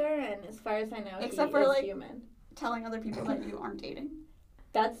each God. other. And as far as I know, Except he for, is like- human. Telling other people that you aren't dating.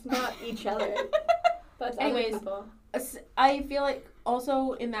 That's not each other. That's Anyways, other people. I feel like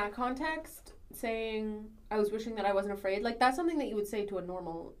also in that context, saying I was wishing that I wasn't afraid, like that's something that you would say to a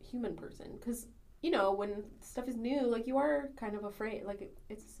normal human person. Because, you know, when stuff is new, like you are kind of afraid. Like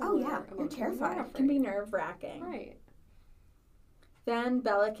it's a Oh, similar yeah, you're emotion. terrified. You're It can be afraid. nerve-wracking. Right. Then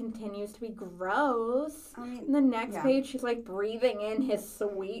Bella continues to be gross. I mean, In the next Yeah. page, she's like breathing in his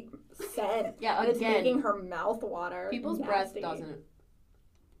sweet scent. Yeah, and it's again, making her mouth water. people's nasty. breath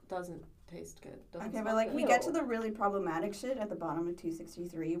doesn't taste good. Doesn't okay, smell but like good. we get to the really problematic shit at the bottom of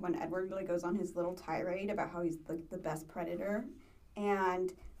 263 when Edward like goes on his little tirade about how he's like the best predator,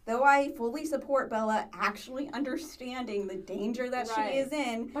 and though I fully support Bella actually understanding the danger that Right. she is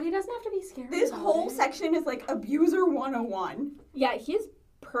in, But he doesn't have to be scared. this about whole it. section is like abuser 101. Yeah, he's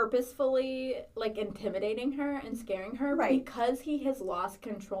purposefully like intimidating her and scaring her Right. because he has lost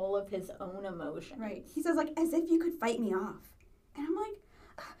control of his own emotions. Right. He says like as if you could fight me off, and I'm like,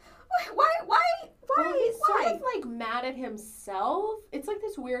 why? Well, he's why? sort of like mad at himself. It's like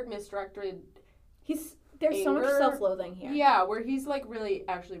this weird misdirected. There's so much Anger. self-loathing here. Yeah, where he's like really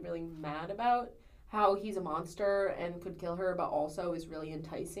mad about how he's a monster and could kill her, but also is really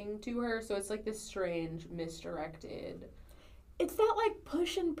enticing to her. So it's like this strange, misdirected. It's that like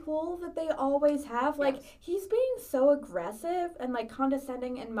push and pull that they always have. Like Yes. he's being so aggressive and like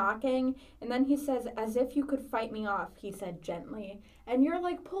condescending and mocking, and then he says, "As if you could fight me off," he said gently, and you're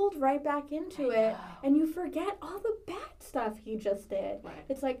like pulled right back into it, and you forget all the bad stuff he just did. Right.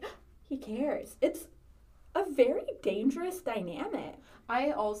 It's like he cares. It's a very dangerous dynamic.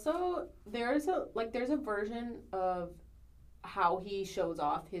 I also there's a version of how he shows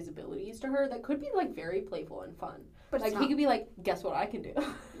off his abilities to her that could be like very playful and fun. But Like it's he could be like, guess what I can do?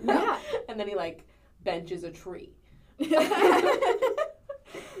 Yeah. And then he like benches a tree.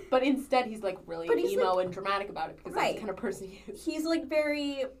 But instead he's like really But he's, emo and dramatic about it because that's Right. the kind of person he is. He's like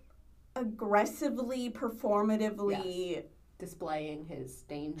very aggressively, performatively. Displaying his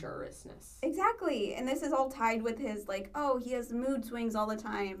dangerousness. Exactly. And this is all tied with his like, oh, he has mood swings all the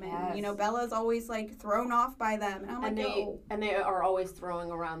time, and you know Yes. Bella's always like thrown off by them, and I'm And like, they oh, and they are always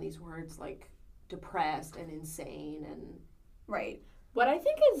throwing around these words like depressed and insane and right. What I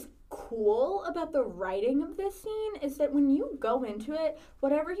think is cool about the writing of this scene is that when you go into it,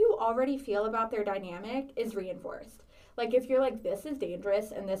 whatever you already feel about their dynamic is reinforced. Like if you're like, this is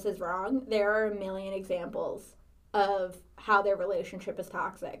dangerous and this is wrong, there are a million examples of how their relationship is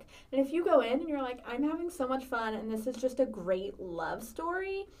toxic. And if you go in and you're like, I'm having so much fun and this is just a great love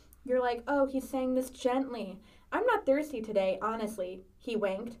story, you're like, oh, he's saying this gently. I'm not thirsty today, honestly. He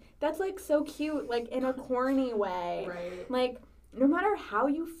winked. That's like so cute, like in a corny way. right. Like, no matter how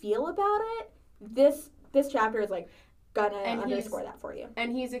you feel about it, this chapter is like gonna And he's- underscore that for you.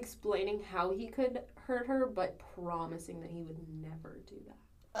 And he's explaining how he could hurt her, but promising that he would never do that.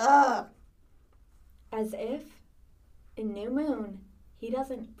 Ugh. As if in New Moon he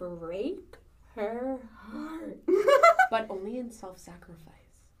doesn't break her heart. but only in self-sacrifice.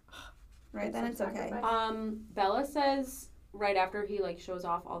 Right, then it's okay. Self-sacrifice. Bella says right after he like shows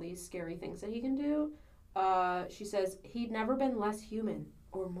off all these scary things that he can do, she says he'd never been less human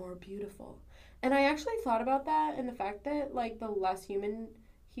or more beautiful. And I actually thought about that and the fact that like the less human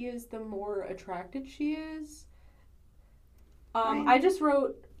he is, the more attracted she is. Right. I just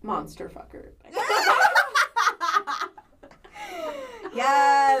wrote monster fucker.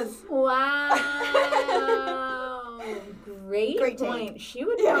 Yes. Wow. Great Great point. take. She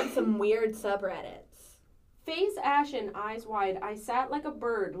would be on some weird subreddits. Face ashen, eyes wide. I sat like a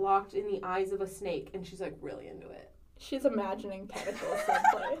bird locked in the eyes of a snake, and she's like really into it. She's imagining tentacles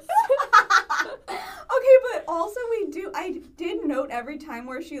someplace. Okay, but also I did note every time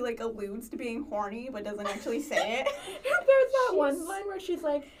where she like alludes to being horny but doesn't actually say it. There's that one She's- line where she's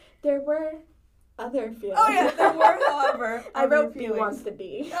like, there were other feelings. Oh yeah, there were, however, I other wrote B feelings. wants to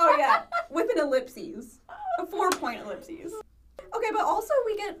D. Oh yeah, with an ellipses, a 4-point ellipses. Okay, but also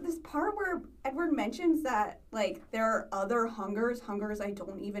we get this part where Edward mentions that like there are other hungers I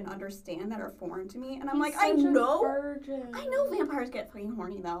don't even understand that are foreign to me, and I'm like, I Such a know virgin. vampires get pretty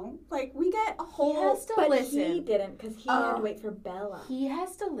horny though. Like we get a whole. He has to But listen. he didn't, because he had to wait for Bella. He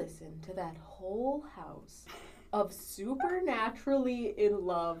has to listen to that whole house of supernaturally in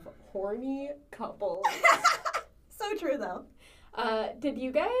love, horny couples. So true though. Did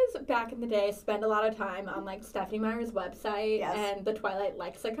you guys back in the day spend a lot of time on like Stephanie Meyer's website Yes. and the Twilight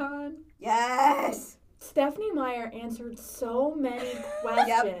Lexicon? Yes. Stephanie Meyer answered so many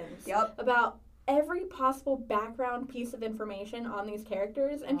questions Yep. about every possible background piece of information on these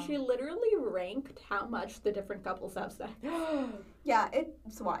characters, and Wow. she literally ranked how much the different couples have sex. Yeah,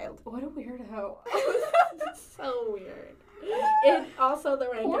 it's wild. What a weirdo. So weird. It also, the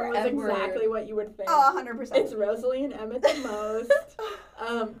ranking Poor was Edward. exactly what you would think. Oh, 100%. It's Rosalie and Emmett the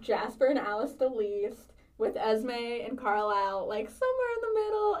most, Jasper and Alice the least, with Esme and Carlisle like somewhere in the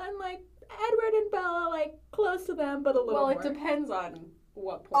middle, and like Edward and Bella like close to them, but a little Well, more. it depends on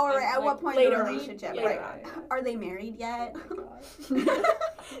what point. All right, at Like, what point in the later on. relationship? Later Right. on. Are they married yet? Oh my God.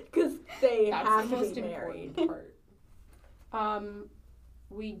 Because they That's have the to most be married. important part.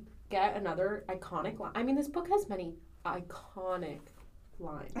 We get another iconic line. I mean, this book has many iconic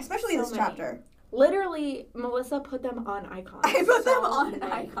lines. Especially So this many. chapter. Literally, Melissa put them on icons. I put them So on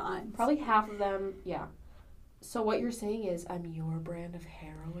many. icons. Probably half of them, yeah. So what you're saying is, I'm your brand of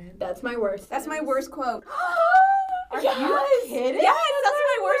heroin? That's my worst. That's my sentence. worst quote. Are Yes! you kidding? Yes, that's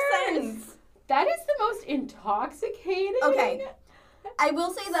my worst sentence. That is the most intoxicating. Okay. I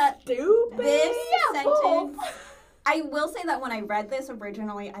will say that Stupid. this Yeah, sentence. I will say that when I read this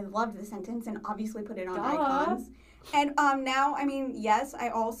originally, I loved the sentence and obviously put it on Duh. icons. And now, I mean, yes, I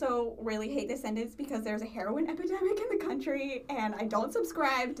also really hate this sentence because there's a heroin epidemic in the country, and I don't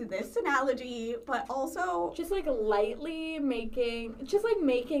subscribe to this analogy. But also, Just like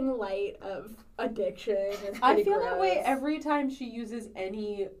making light of addiction. Is I pretty feel that way gross. every time she uses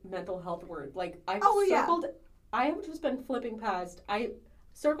any mental health word. Like, I've Oh, yeah. circled, I have just been flipping past. I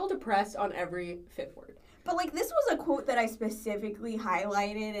circle depressed on every fifth word. but like this was a quote that I specifically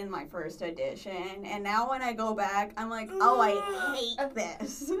highlighted in my first edition, and now when I go back, I'm like, oh, I hate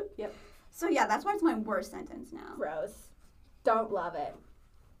this. Yep. So yeah, that's why it's my worst sentence now. Gross. Don't love it.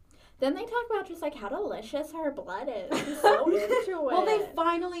 Then they talk about just like how delicious her blood is. I'm so into it. Well, they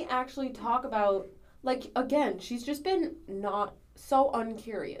finally actually talk about, like, again, she's just been not so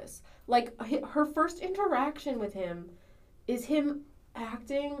uncurious. Like, her first interaction with him is him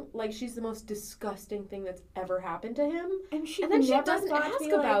acting like she's the most disgusting thing that's ever happened to him. and she And then she never doesn't thought to ask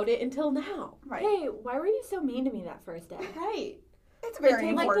be about like, it until now. Right. Hey, why were you so mean to me that first day? Right. It's very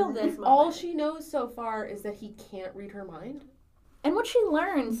Until, like, important. till this moment. All she knows so far is that he can't read her mind. And what she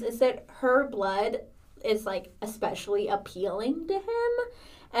learns is that her blood is like especially appealing to him,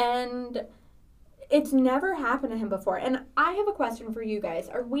 and it's never happened to him before. And I have a question for you guys.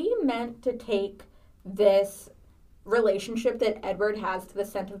 Are we meant to take this relationship that Edward has to the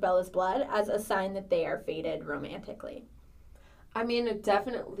scent of Bella's blood as a sign that they are fated romantically? I mean, it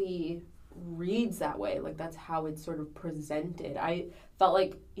definitely reads that way. Like, that's how it's sort of presented. I felt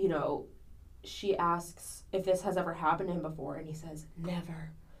like, you know, she asks if this has ever happened to him before, and he says,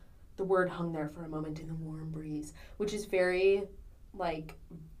 never. The word hung there for a moment in the warm breeze, which is very, like,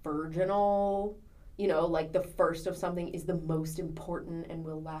 virginal. You know, like, the first of something is the most important and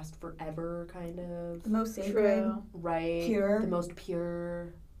will last forever, kind of. The most sacred. Right? Pure. The most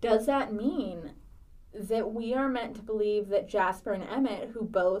pure. Does that mean that we are meant to believe that Jasper and Emmett, who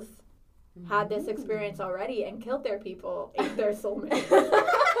both had this experience already and killed their people, ate their soulmates?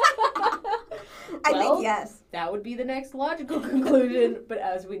 I Well, think yes. That would be the next logical conclusion, but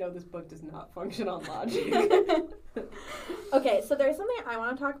as we know, this book does not function on logic. Okay, so there's something I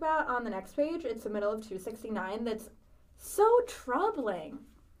want to talk about on the next page. It's the middle of 269 that's so troubling.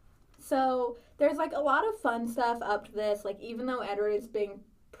 So there's like a lot of fun stuff up to this. Like even though Edward is being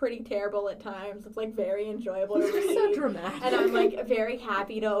pretty terrible at times, it's like very enjoyable to It's just read. so dramatic. And I'm like very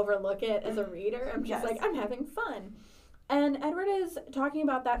happy to overlook it as a reader. I'm just Yes. like, I'm having fun. And Edward is talking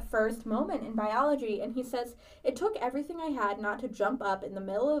about that first moment in biology, and he says, "It took everything I had not to jump up in the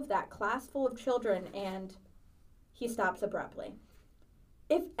middle of that class full of children," and he stops abruptly.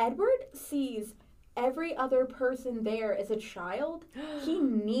 If Edward sees every other person there as a child, he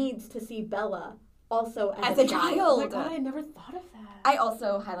needs to see Bella also as a As a child. Oh my child. god, I never thought of that. I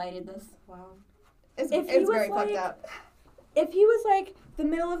also highlighted this. Wow. It's, If he it's was very like- fucked up. If he was like the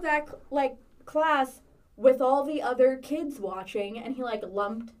middle of that like class with all the other kids watching, and he like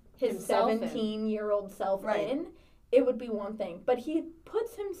lumped his Himself in. 17-year-old self Right. in, it would be one thing. But he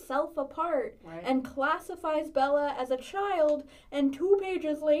puts himself apart Right. and classifies Bella as a child, and 2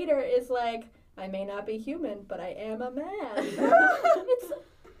 pages later is like, "I may not be human, but I am a man." It's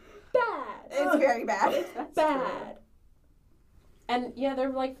bad. It's very bad. That's bad. true. And yeah,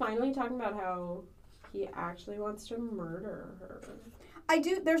 they're like finally talking about how he actually wants to murder her. I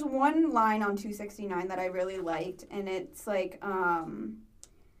do. There's one line on 269 that I really liked, and it's like, and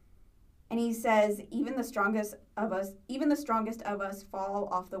he says, even the strongest of us fall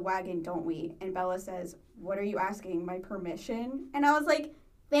off the wagon, don't we? And Bella says, "What are you asking? My permission?" And I was like,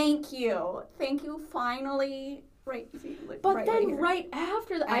 thank you. Finally. Right. But right then here. right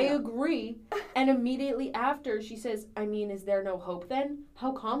after that, I I know. agree. And immediately after, she says, "I mean, is there no hope then?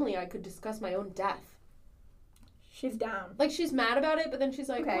 How calmly I could discuss my own death." She's down. Like, she's mad about it, but then she's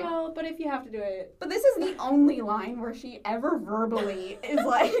like, Okay. well, but if you have to do it. But this is the only line where she ever verbally is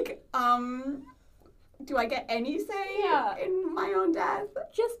like, do I get any say Yeah. in my own death?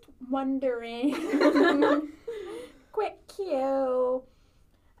 Just wondering. Quick cue.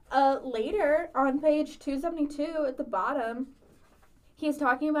 Later, on page 272 at the bottom, he's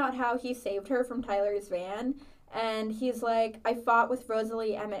talking about how he saved her from Tyler's van. And he's like, "I fought with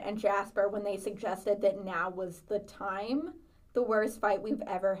Rosalie, Emmett, and Jasper when they suggested that now was the time. The worst fight we've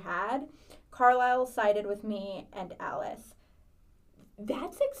ever had. Carlisle sided with me and Alice."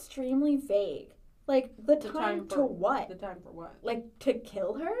 That's extremely vague. Like, the time to what? The time for what? Like, to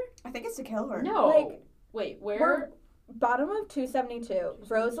kill her? I think it's to kill her. No. Like, wait, We're where? bottom of 272.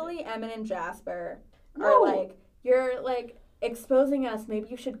 Rosalie, Emmett, and Jasper No. are like, "You're like exposing us. Maybe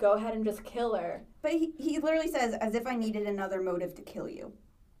you should go ahead and just kill her." But he literally says, as if I needed another motive to kill you.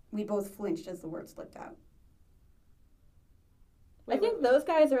 We both flinched as the word slipped out. I think those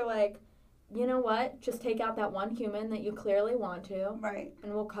guys are like, "You know what? Just take out that one human that you clearly want to, Right.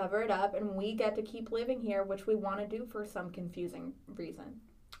 and we'll cover it up, and we get to keep living here, which we want to do for some confusing reason."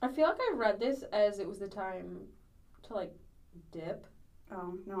 I feel like I read this as it was the time to, like, dip.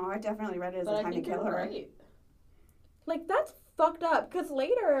 Oh, no, I definitely read it as But a I time to think kill you're her. right. Like, that's fucked up, because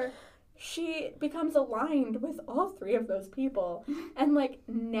later she becomes aligned with all 3 of those people, and like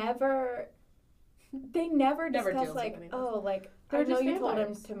they never Never discuss deals like, with any of "Oh, like They're I know just you told him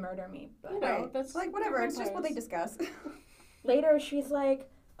vampires. to murder me," but You know, Right. that's Like, whatever, it's just what they vampires. discuss. later she's like,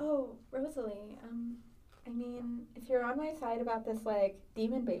 "Oh, Rosalie, I mean, if you're on my side about this like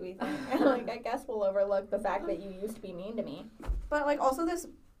demon baby thing, like I guess we'll overlook the fact that you used to be mean to me." But, like, also this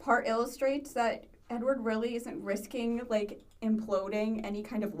part illustrates that Edward really isn't risking, like, imploding any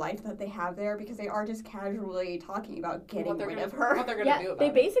kind of life that they have there because they are just casually talking about getting What they're rid gonna- of her. What they're gonna Yeah, do about they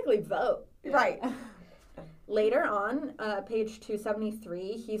it. basically vote. Right. Later on, page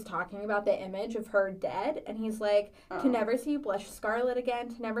 273, he's talking about the image of her dead, and he's like, "To never see you blush scarlet again,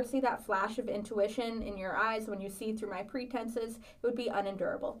 to never see that flash of intuition in your eyes when you see through my pretenses, it would be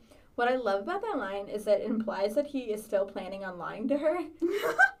unendurable." What I love about that line is that it implies that he is still planning on lying to her.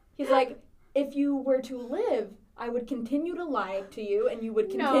 He's like, "If you were to live, I would continue to lie to you, and you would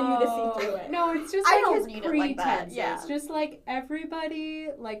continue to see through it." No, it's just I like don't his read it like that, pretenses. yeah. It's just like everybody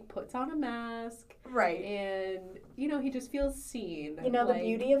like puts on a mask Right. and he just feels seen. You know, like, the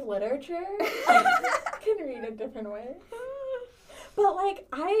beauty of literature? Can read a different way. But, like,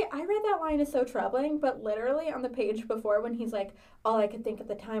 I read that line is so troubling, but literally on the page before when he's like, "All I could think at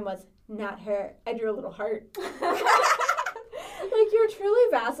the time was, not her," I drew a little heart. Like, you're truly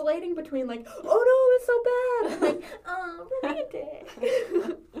vacillating between, like, "Oh, no, it's so bad," and, like, "Oh, romantic."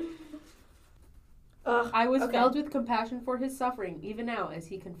 Ugh, I was okay. filled with compassion for his suffering, even now as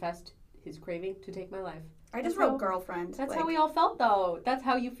he confessed his craving to take my life. I just That's wrote how- girlfriend. That's like, how we all felt, though. That's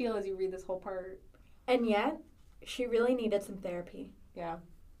how you feel as you read this whole part. And yet, she really needed some therapy. Yeah,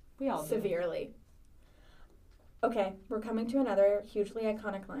 we all do. Severely. Okay, we're coming to another hugely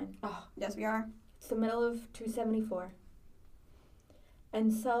iconic line. Oh, Yes, we are. It's the middle of 274.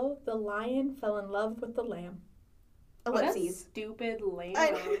 And so the lion fell in love with the lamb. what a Ellipses. stupid lame.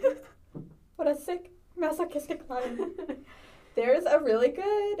 What a sick, masochistic line. There's a really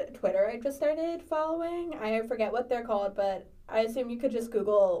good Twitter I just started following. I forget what they're called, but I assume you could just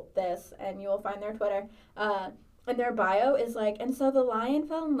Google this and you will find their Twitter. And their bio is like, and so the lion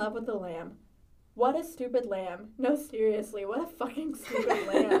fell in love with the lamb. What a stupid lamb. No, seriously, what a fucking stupid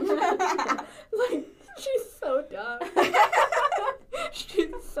lamb. Like, she's so dumb. She's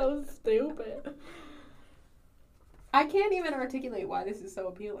so stupid. I can't even articulate why this is so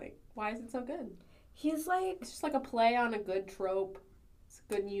appealing. Why is it so good? He's like, It's just like a play on a good trope. It's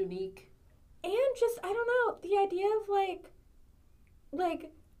good and unique. and just, I don't know, the idea of like,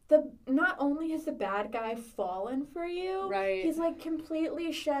 not only has the bad guy fallen for you, Right. he's like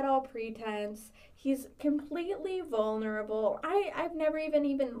completely shed all pretense. He's completely vulnerable. I've never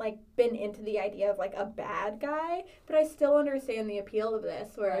even like been into the idea of like a bad guy, but I still understand the appeal of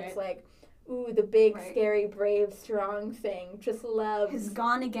this, where it's like, ooh, the big, Right. scary, brave, strong thing just loves. Has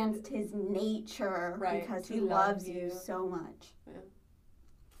gone against his nature Right. because He he loves loves you you. so much.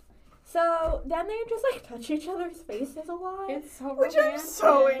 So then they just like touch each other's faces a lot. It's so Which I'm romantic.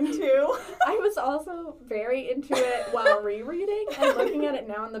 so into. I was also very into it while rereading and looking at it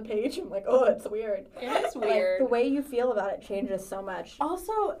now on the page. I'm like, oh, it's weird. It is Like, weird. the way you feel about it changes so much.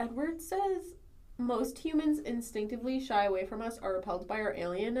 Also, Edward says most humans instinctively shy away from us, are repelled by our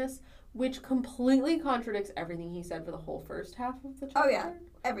alienness, which completely contradicts everything he said for the whole first half of the chapter. Oh, yeah.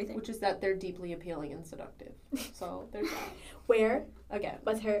 Everything. Which is that they're deeply appealing and seductive. So there's that. Where Again.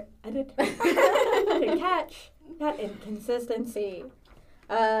 was her editor to catch that inconsistency?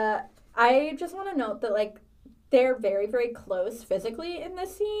 I just want to note that, like, they're very, very close physically in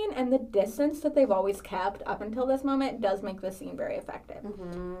this scene, and the distance that they've always kept up until this moment does make this scene very effective.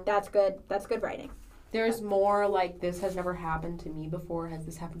 Mm-hmm. That's good. That's good writing. There's more like, this has never happened to me before. Has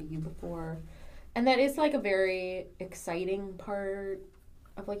this happened to you before? And that is like a very exciting part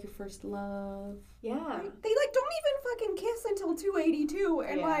of like your first love. Yeah. They like don't even fucking kiss until 282,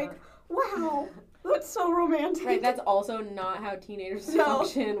 and Yeah. like, wow, that's so romantic. Right, that's also not how teenagers No.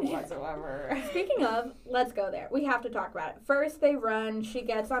 function whatsoever. Speaking of, let's go there. We have to talk about it. First, they run. She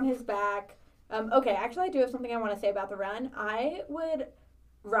gets on his back. Okay, actually, I do have something I want to say about the run. I would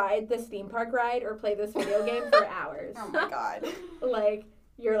ride this theme park ride or play this video game for hours. Oh my god. Like,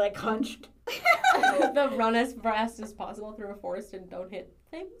 you're like hunched. The run as fast as possible through a forest and don't hit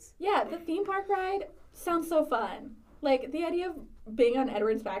things. Yeah, the theme park ride sounds so fun. Like, the idea of being on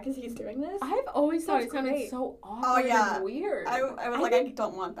Edward's back as he's doing this. I've always thought Sounds it sounded great. so awkward yeah. and weird. I was I like, I think-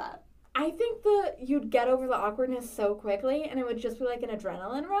 don't want that. I think you'd get over the awkwardness so quickly, and it would just be like an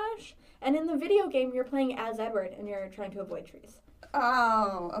adrenaline rush. And in the video game, you're playing as Edward, and you're trying to avoid trees.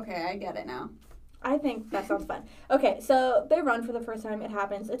 Oh, okay, I get it now. I think that sounds fun. Okay, so they run for the first time. It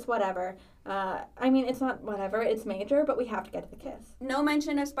happens. It's whatever. I mean, it's not whatever. It's major, but we have to get to the kiss. No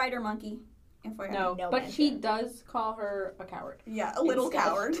mention of Spider Monkey. no, No but he mention. does call her a coward Yeah, a little Instead.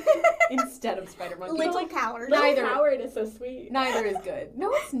 coward. instead of Spider Monkey. Little coward. Little Neither- Howard is so sweet. Neither is good.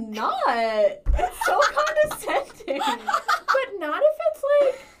 No, it's not. It's so condescending. But not if it's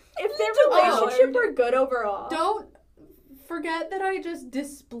like, if their Little relationship Howard. were good overall. Don't forget that I just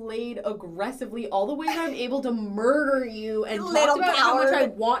displayed aggressively all the ways I'm able to murder you and Little talked about how much I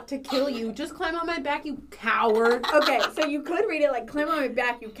coward. want to kill you. Just climb on my back, you coward. Okay, so you could read it like, climb on my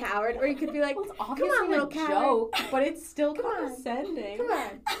back, you coward. Or you could be like, Well, it's come obviously on, little a coward. joke, but it's still Come on. condescending. Come on.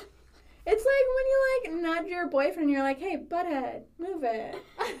 It's like when you like nudge your boyfriend, you're like, hey, butthead, move it.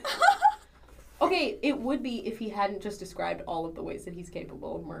 Okay, it would be if he hadn't just described all of the ways that he's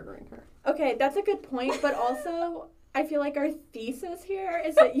capable of murdering her. Okay, that's a good point, but also I feel like our thesis here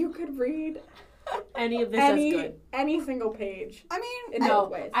is that you could read Any of this is good. any single page. I mean, In No,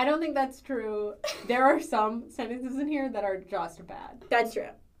 both ways. I don't think that's true. There are some sentences in here that are just bad. That's true.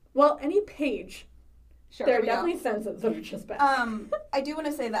 Well, any page. Sure. There are we go. definitely sentences that are just bad. I do want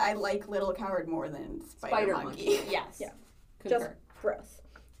to say that I like Little Coward more than Spider Monkey. Yes. Yeah. Concur. Just gross.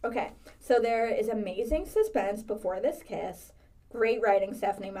 Okay, so there is amazing suspense before this kiss. Great writing,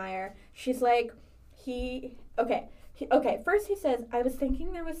 Stephanie Meyer. She's like, first he says, I was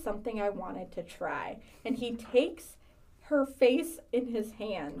thinking there was something I wanted to try. And he takes her face in his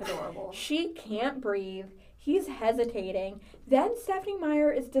hand. Adorable. She can't breathe. He's hesitating. Then Stephanie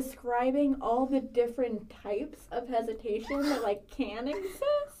Meyer is describing all the different types of hesitation that, like, can exist.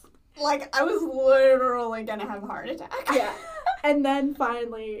 Like, I was literally gonna have a heart attack. Yeah. And then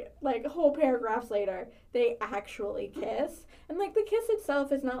finally, like, whole paragraphs later, they actually kiss. And, like, the kiss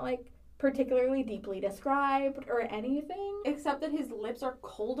itself is not, like, particularly deeply described or anything. Except that his lips are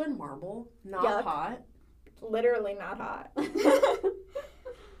cold and marble, not Yuck. hot. Literally not hot.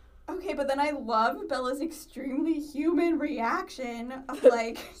 Okay, but then I love Bella's extremely human reaction of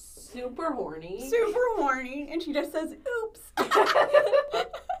like Super horny. super horny, and she just says, "Oops."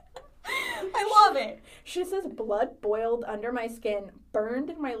 I love it. She says blood boiled under my skin, burned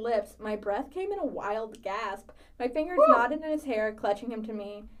in my lips. My breath came in a wild gasp. My fingers knotted in his hair, clutching him to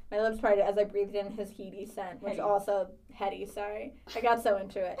me. My lips parted as I breathed in his heady scent, which Heady. also heady. Sorry, I got so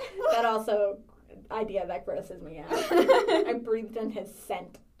into it. That also idea that grosses me out. I breathed in his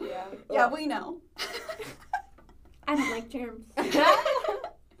scent. Yeah. Yeah, we know. I don't like germs.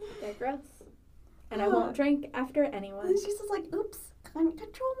 They're gross. And I won't drink after anyone. And she's just like, "Oops, can't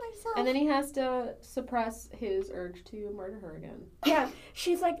control myself." And then he has to suppress his urge to murder her again. Yeah,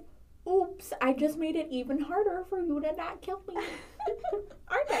 she's like, oops, I just made it even harder for you to not kill me.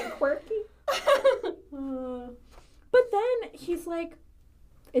 Aren't I quirky? But then he's like,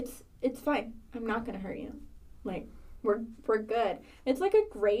 it's fine. I'm not gonna hurt you. Like, we're good. It's like a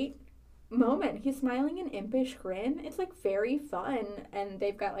great moment. He's smiling an impish grin. It's like very fun, and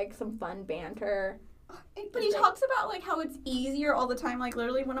they've got like some fun banter. But he talks about like how it's easier all the time. Like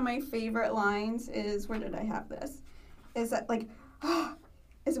literally, one of my favorite lines is, where did I have this? Is that like,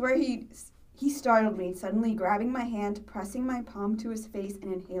 is where he startled me, suddenly grabbing my hand, pressing my palm to his face,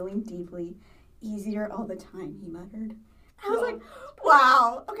 and inhaling deeply. Easier all the time, he muttered. I was like,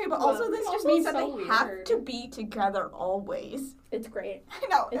 wow. Okay, but also this just means that so they have weird. to be together always. It's great. I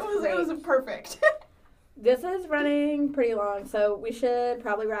know, It's it was perfect. This is running pretty long, so we should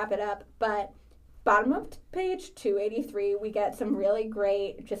probably wrap it up. But bottom of page 283, we get some really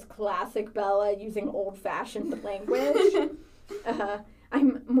great, just classic Bella using old-fashioned language.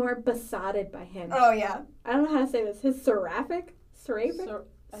 I'm more besotted by him. Oh yeah. I don't know how to say this. His seraphic? Seraphic?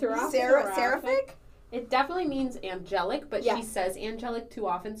 Seraphic? It definitely means angelic, but Yeah. she says angelic too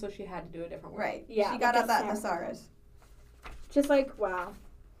often, so she had to do a different word. Right. Yeah, She got like out that a thesaurus. Just like, wow.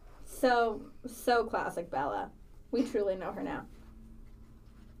 So classic Bella. We truly know her now.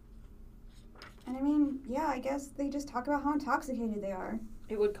 And I mean, yeah, I guess they just talk about how intoxicated they are.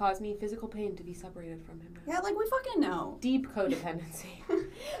 It would cause me physical pain to be separated from him now. Yeah, like we fucking know. Deep codependency.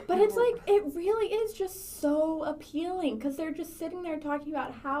 But it's like, it really is just so appealing because they're just sitting there talking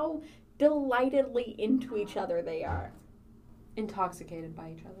about how delightedly into each other they are. Intoxicated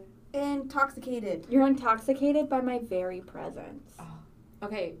by each other. Intoxicated. You're intoxicated by my very presence.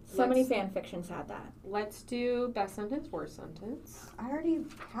 Okay. So many fan fictions had that. Let's do best sentence, worst sentence. I already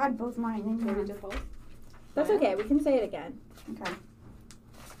had both mine in Maybe here. did both. That's okay. We can say it again. Okay.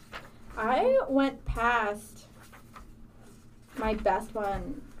 I went past my best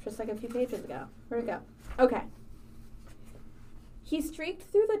one just like a few pages ago. Where'd it go? Okay. He streaked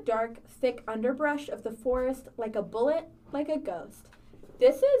through the dark, thick underbrush of the forest like a bullet, like a ghost.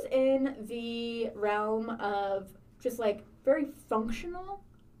 This is in the realm of just like very functional,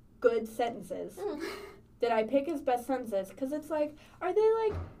 good sentences that I pick as best sentences because it's like, are they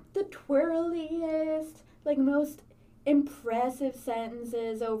like the twirliest, like most impressive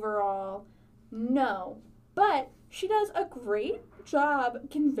sentences overall? No. But she does a great job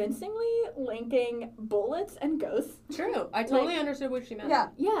convincingly linking bullets and ghosts. True. I totally understood what she meant. Yeah.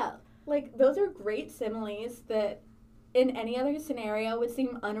 Yeah, like those are great similes that in any other scenario would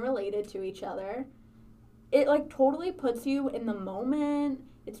seem unrelated to each other. It like totally puts you in the moment.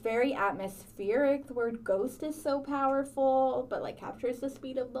 It's very atmospheric. The word ghost is so powerful, but like captures the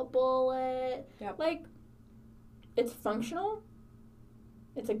speed of the bullet. Yep. Like, it's functional.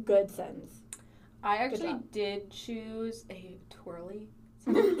 It's a good sentence. I actually job. did choose a twirly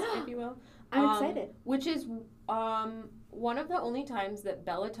sentence, if you will. I'm excited. Which is one of the only times that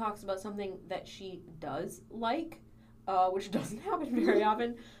Bella talks about something that she does like, which doesn't happen very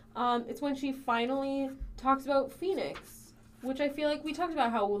often. It's when she finally talks about Phoenix, which I feel like we talked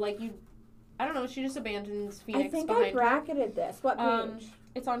about how, like, I don't know, she just abandons Phoenix I think behind I bracketed this. What page?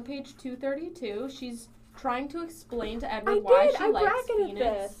 It's on page 232. She's trying to explain to I Edward why did. she I likes bracketed Phoenix.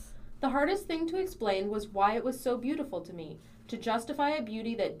 this. The hardest thing to explain was why it was so beautiful to me. To justify a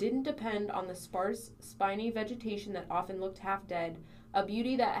beauty that didn't depend on the sparse, spiny vegetation that often looked half dead, a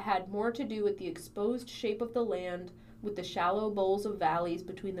beauty that had more to do with the exposed shape of the land, with the shallow bowls of valleys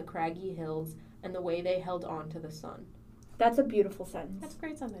between the craggy hills, and the way they held on to the sun. That's a beautiful sentence. That's a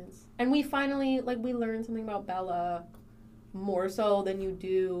great sentence. And we finally, we learned something about Bella more so than you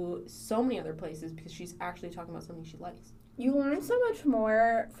do so many other places because she's actually talking about something she likes. You learn so much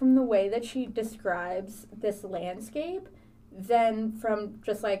more from the way that she describes this landscape than from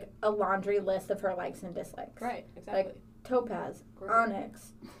just like a laundry list of her likes and dislikes. Right, exactly. Topaz, Great.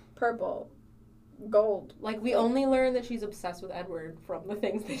 onyx, purple, gold. Like, we only learn that she's obsessed with Edward from the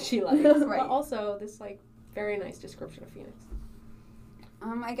things that she likes. Right. But also, this, like, very nice description of Phoenix.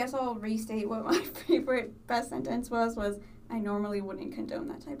 I guess I'll restate what my favorite best sentence was I normally wouldn't condone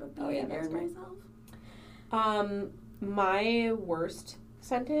that type of behavior that's in great. myself. My worst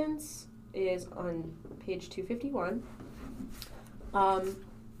sentence is on page 251.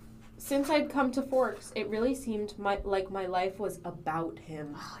 Since I'd come to Forks, it really seemed like my life was about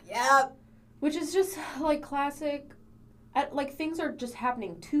him. Yeah. Which is just, like, classic. Like, things are just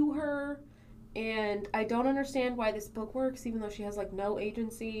happening to her. And I don't understand why this book works, even though she has, like, no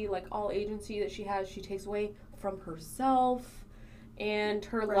agency. Like, all agency that she has, she takes away from herself. And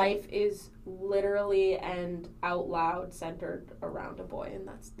her life is literally and out loud centered around a boy, and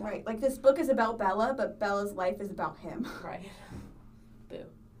that's dumb. Right. Like, this book is about Bella, but Bella's life is about him. Right. Boo.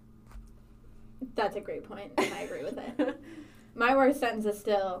 That's a great point. I agree with it. My worst sentence is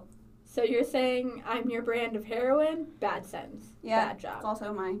still, so you're saying I'm your brand of heroin? Bad sentence. Yeah. Bad job. It's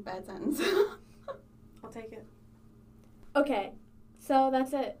also my bad sentence. I'll take it. Okay, so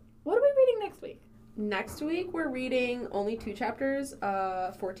that's it. What are we reading next week? Next week, we're reading only 2 chapters,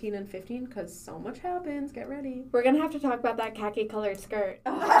 14 and 15, because so much happens. Get ready. We're going to have to talk about that khaki-colored skirt.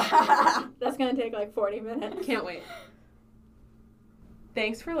 That's going to take like 40 minutes. Can't wait.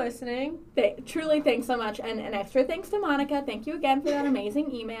 Thanks for listening. Truly, thanks so much. And an extra thanks to Monica. Thank you again for that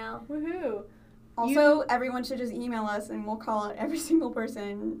amazing email. Woohoo. Also, everyone should just email us and we'll call out every single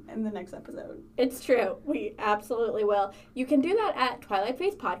person in the next episode. It's true. We absolutely will. You can do that at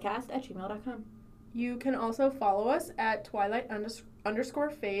twilightphasepodcast@gmail.com. You can also follow us at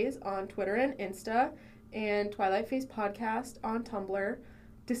Twilight_phase on Twitter and Insta, and Twilight Phase Podcast on Tumblr.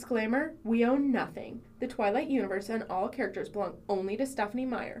 Disclaimer, we own nothing. The Twilight universe and all characters belong only to Stephenie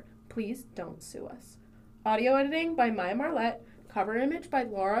Meyer. Please don't sue us. Audio editing by Maya Marlette. Cover image by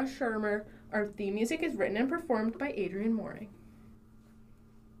Laura Shermer. Our theme music is written and performed by Adrian Mooring.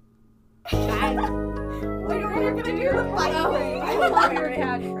 Bye. Wait, we're gonna do the fight thing. I love your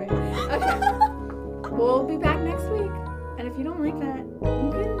catchphrase. Okay. We'll be back next week. And if you don't like that,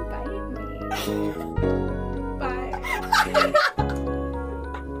 you can bite me. Bye.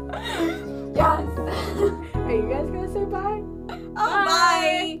 Yes. Are you guys going to say bye? Oh, bye.